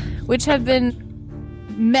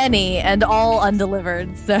many and all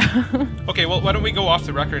undelivered. So Okay, well, why don't we go off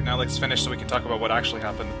the record now? Let's finish so we can talk about what actually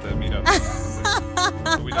happened at the meetup.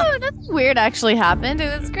 What we done. nothing weird actually happened.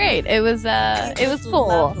 It was great. It was cool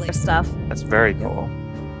Lovely. stuff. That's very cool.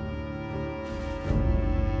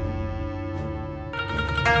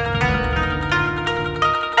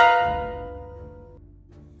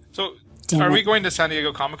 So, Damn are it. we going to San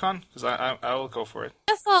Diego Comic-Con? Because I will go for it.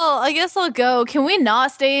 I guess I'll go. Can we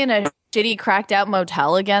not stay in a shitty, cracked out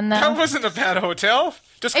motel again, though? That wasn't a bad hotel.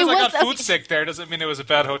 Just because It I got was- food sick there doesn't mean it was a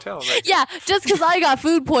bad hotel. Right? Yeah, just because I got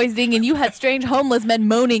food poisoning and you had strange homeless men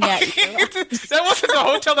moaning at you. That wasn't the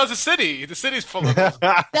hotel. That was the city. The city's full of those.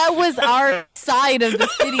 That was our side of the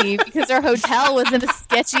city because our hotel was in a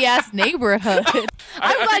sketchy ass neighborhood. I'm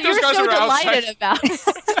I glad think those you're guys so were delighted outside. about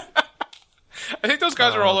it. I think those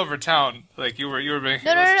guys are all over town. Like you were being.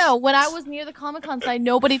 No. When I was near the Comic-Con side,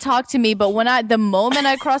 nobody talked to me. But the moment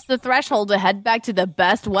I crossed the threshold to head back to the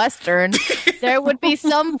Best Western, there would be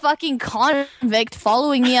some fucking convict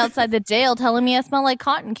following me outside the jail, telling me I smell like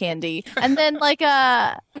cotton candy. And then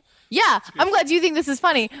yeah, I'm glad you think this is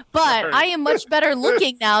funny, but I am much better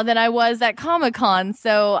looking now than I was at Comic-Con.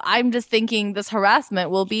 So I'm just thinking this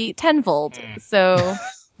harassment will be tenfold. So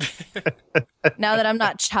now that I'm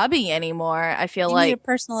not chubby anymore, I feel You like need a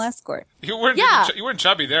personal escort. You weren't. Yeah. You weren't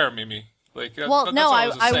chubby there, Mimi. Like. well, that's no, all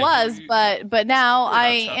I saying. was, You- but now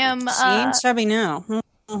I chubby. am. She ain't chubby now.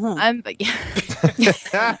 I'm.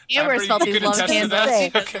 Amber's felt you these can love attest to hands.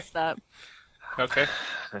 that? up. Okay. Stop. Okay.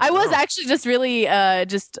 I was actually just really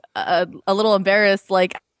just a little embarrassed.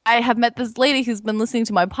 Like, I have met this lady who's been listening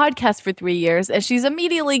to my podcast for 3 years, and she's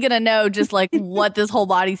immediately gonna know just like what this whole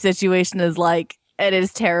body situation is like. It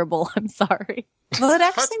is terrible. I'm sorry. Well, it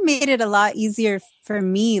actually made it a lot easier for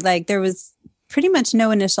me. Like there was pretty much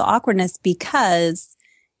no initial awkwardness because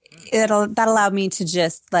that allowed me to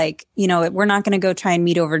just like, we're not going to go try and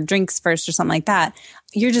meet over drinks first or something like that.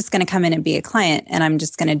 You're just going to come in and be a client and I'm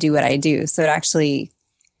just going to do what I do. So it actually,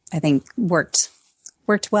 I think worked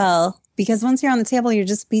well because once you're on the table, you're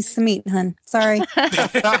just a piece of meat, hun. Sorry.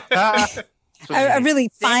 A really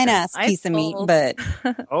fine ass piece of meat, but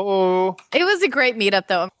Oh, It was a great meetup,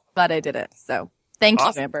 though. I'm glad I did it. So thank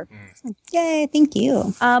you, Amber. yay, thank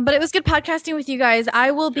you. But it was good podcasting with you guys.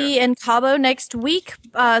 I will be in Cabo next week,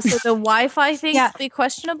 so the Wi-Fi thing will be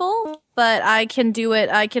questionable, but I can do it.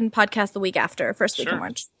 I can podcast the week after, first week of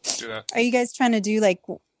March. Do that. Are you guys trying to do like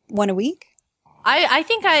one a week? I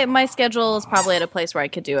think my schedule is probably at a place where I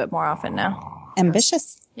could do it more often now.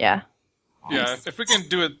 Ambitious. Yeah. Yeah. If we can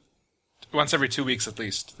do it once every 2 weeks at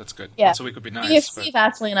least, that's good. Yeah. Once a week would be See if nice. Steve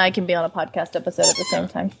Ashley and I can be on a podcast episode at the same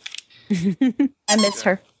time. I miss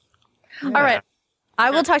her. All right. I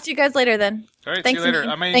will talk to you guys later then. All right. Thanks, see you later.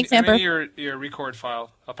 Amy. I Thanks, may Amber. need your record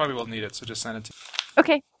file. I'll probably will need it, so just send it to.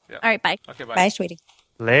 Okay. Yeah. All right. Bye. Okay. Bye. Bye, sweetie.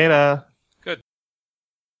 later. Good.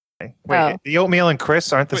 Wait, Oh. the oatmeal and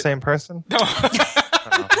Chris aren't the Wait. same person? No.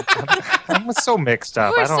 I'm so mixed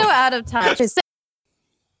up. We're I don't. so out of touch.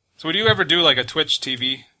 So would you ever do like a Twitch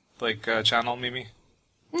TV channel, Mimi?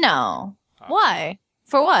 No. Why?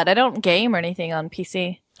 For what? I don't game or anything on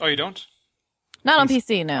PC. Oh, you don't? Not on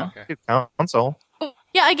PC, no. Okay. Console.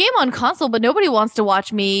 Yeah, I game on console, but nobody wants to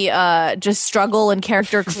watch me just struggle in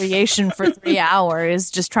character creation for 3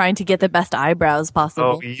 hours, just trying to get the best eyebrows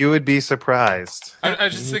possible. Oh, you would be surprised. I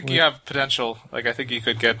just think you have potential. Like I think you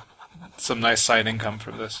could get some nice side income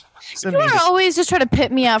from this. You are always just trying to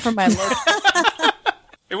pit me out for my look.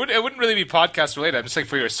 It wouldn't really be podcast related. I'm just saying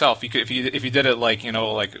for yourself. You could if you did it like an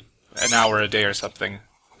hour a day or something.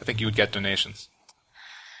 I think you would get donations.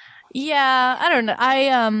 Yeah, I don't know.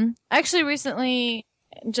 I actually recently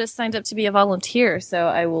just signed up to be a volunteer, so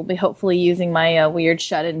I will be hopefully using my weird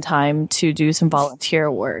shut-in time to do some volunteer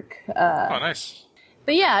work. Oh, nice.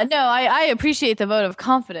 But yeah, no, I appreciate the vote of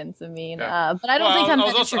confidence. I mean, Yeah. but I don't think I'm. I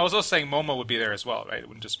was also saying Momo would be there as well, right? It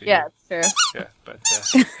wouldn't just be. Yeah, it's true. Yeah, but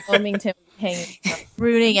Wilmington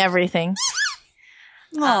ruining everything.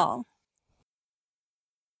 Oh.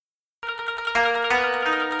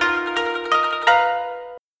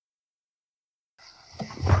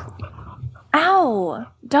 Ow!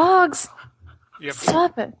 Dogs! you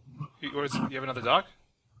Stop it! you have another dog?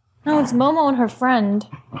 No, it's Momo and her friend,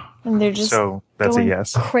 and they're just So that's a going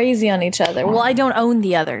yes. crazy on each other. Well, I don't own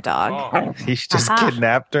the other dog. Oh, He's just Aha.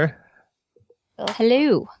 kidnapped her.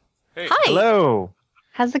 Hello. hey. Hi, Hello.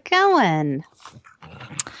 How's it going,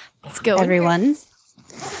 let's go, everyone?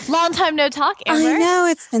 Long time no talk, Amber. I know,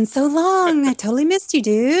 it's been so long. I totally missed you,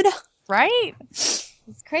 dude. Right? It's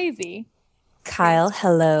crazy. Kyle,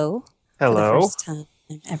 hello. For the Hello. first time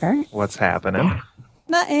ever. What's happening?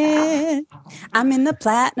 Nothing. I'm in the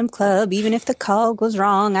Platinum Club. Even if the call goes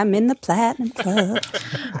wrong, I'm in the Platinum Club.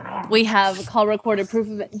 We have call recorded proof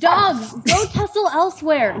of it. Dogs, go tussle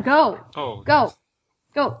elsewhere. Go, Oh, go,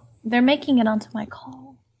 go. They're making it onto my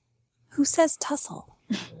call. Who says tussle?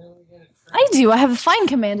 I do. I have a fine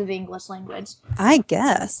command of the English language. I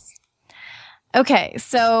guess. Okay,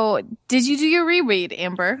 so did you do your reread,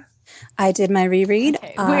 Amber? I did my reread.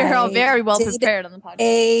 Okay, we're all very well did prepared on the podcast.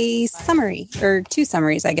 A summary, or two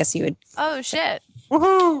summaries, I guess you would. Oh shit!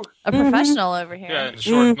 Woohoo! A professional over here. yeah, and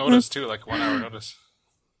short notice too, like 1 hour notice.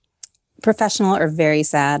 Professional or very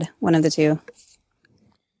sad, one of the two.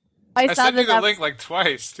 I saw sent you the that link like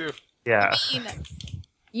twice too. Yeah.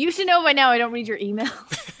 You should know by now I don't read your email.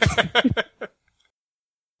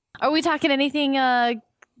 Are we talking anything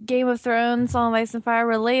Game of Thrones, Song of Ice and Fire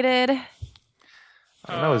related?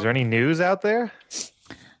 I don't know. Is there any news out there?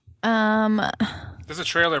 There's a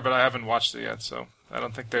trailer, but I haven't watched it yet, so I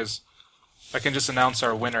don't think there's. I can just announce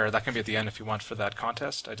our winner. That can be at the end if you want for that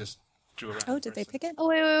contest. I just drew around. Oh, did they pick it? Oh,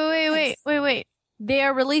 wait. They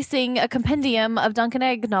are releasing a compendium of Duncan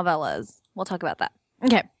Egg novellas. We'll talk about that.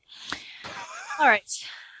 Okay. All right.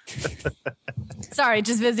 Sorry,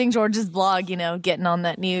 just visiting George's blog, getting on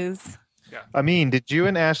that news. I mean, did you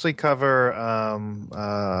and Ashley cover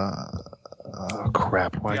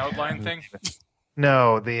crap. Why? The outline thing?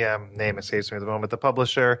 No, the name escapes me at the moment. The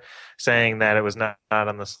publisher saying that it was not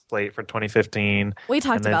on the slate for 2015. We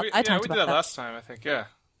talked And then- about. We I talked did about that last time, I think. Yeah,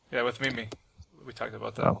 with Mimi. We talked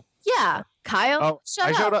about that. Oh. Yeah, Kyle. Oh,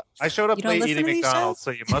 shut up. I showed up You don't late listen eating to these McDonald's, shows?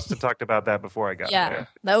 so you must have talked about that before I got Yeah, there.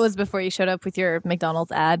 that was before you showed up with your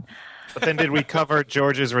McDonald's ad. But then did we cover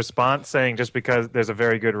George's response saying just because there's a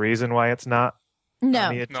very good reason why it's not on the No,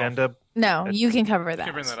 agenda? no, you can cover You that.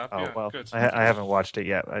 can bring that up. Oh, yeah, well, good. I haven't watched it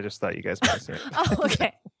yet. I just thought you guys might have seen it. Oh,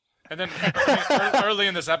 okay. And then early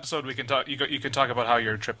in this episode, we can talk. You can talk about how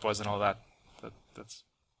your trip was and all that. That's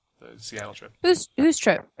the Seattle trip. Whose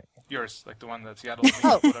trip? Yours, like the one that Seattle.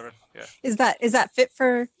 Oh. Whatever. Yeah. Is that fit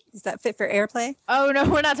for airplay? Oh no,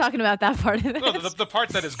 we're not talking about that part of it. No, the part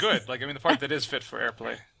that is good. Like the part that is fit for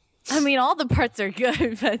airplay. I mean, all the parts are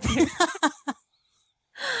good, but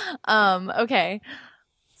okay.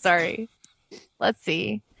 Sorry. Let's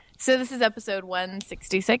see. So this is episode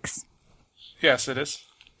 166. Yes, it is.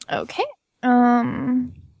 Okay.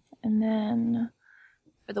 And then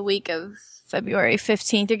for the week of February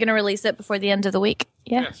 15th, you're going to release it before the end of the week.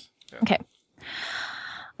 Yeah. Yes. Yeah. Okay.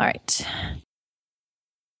 All right.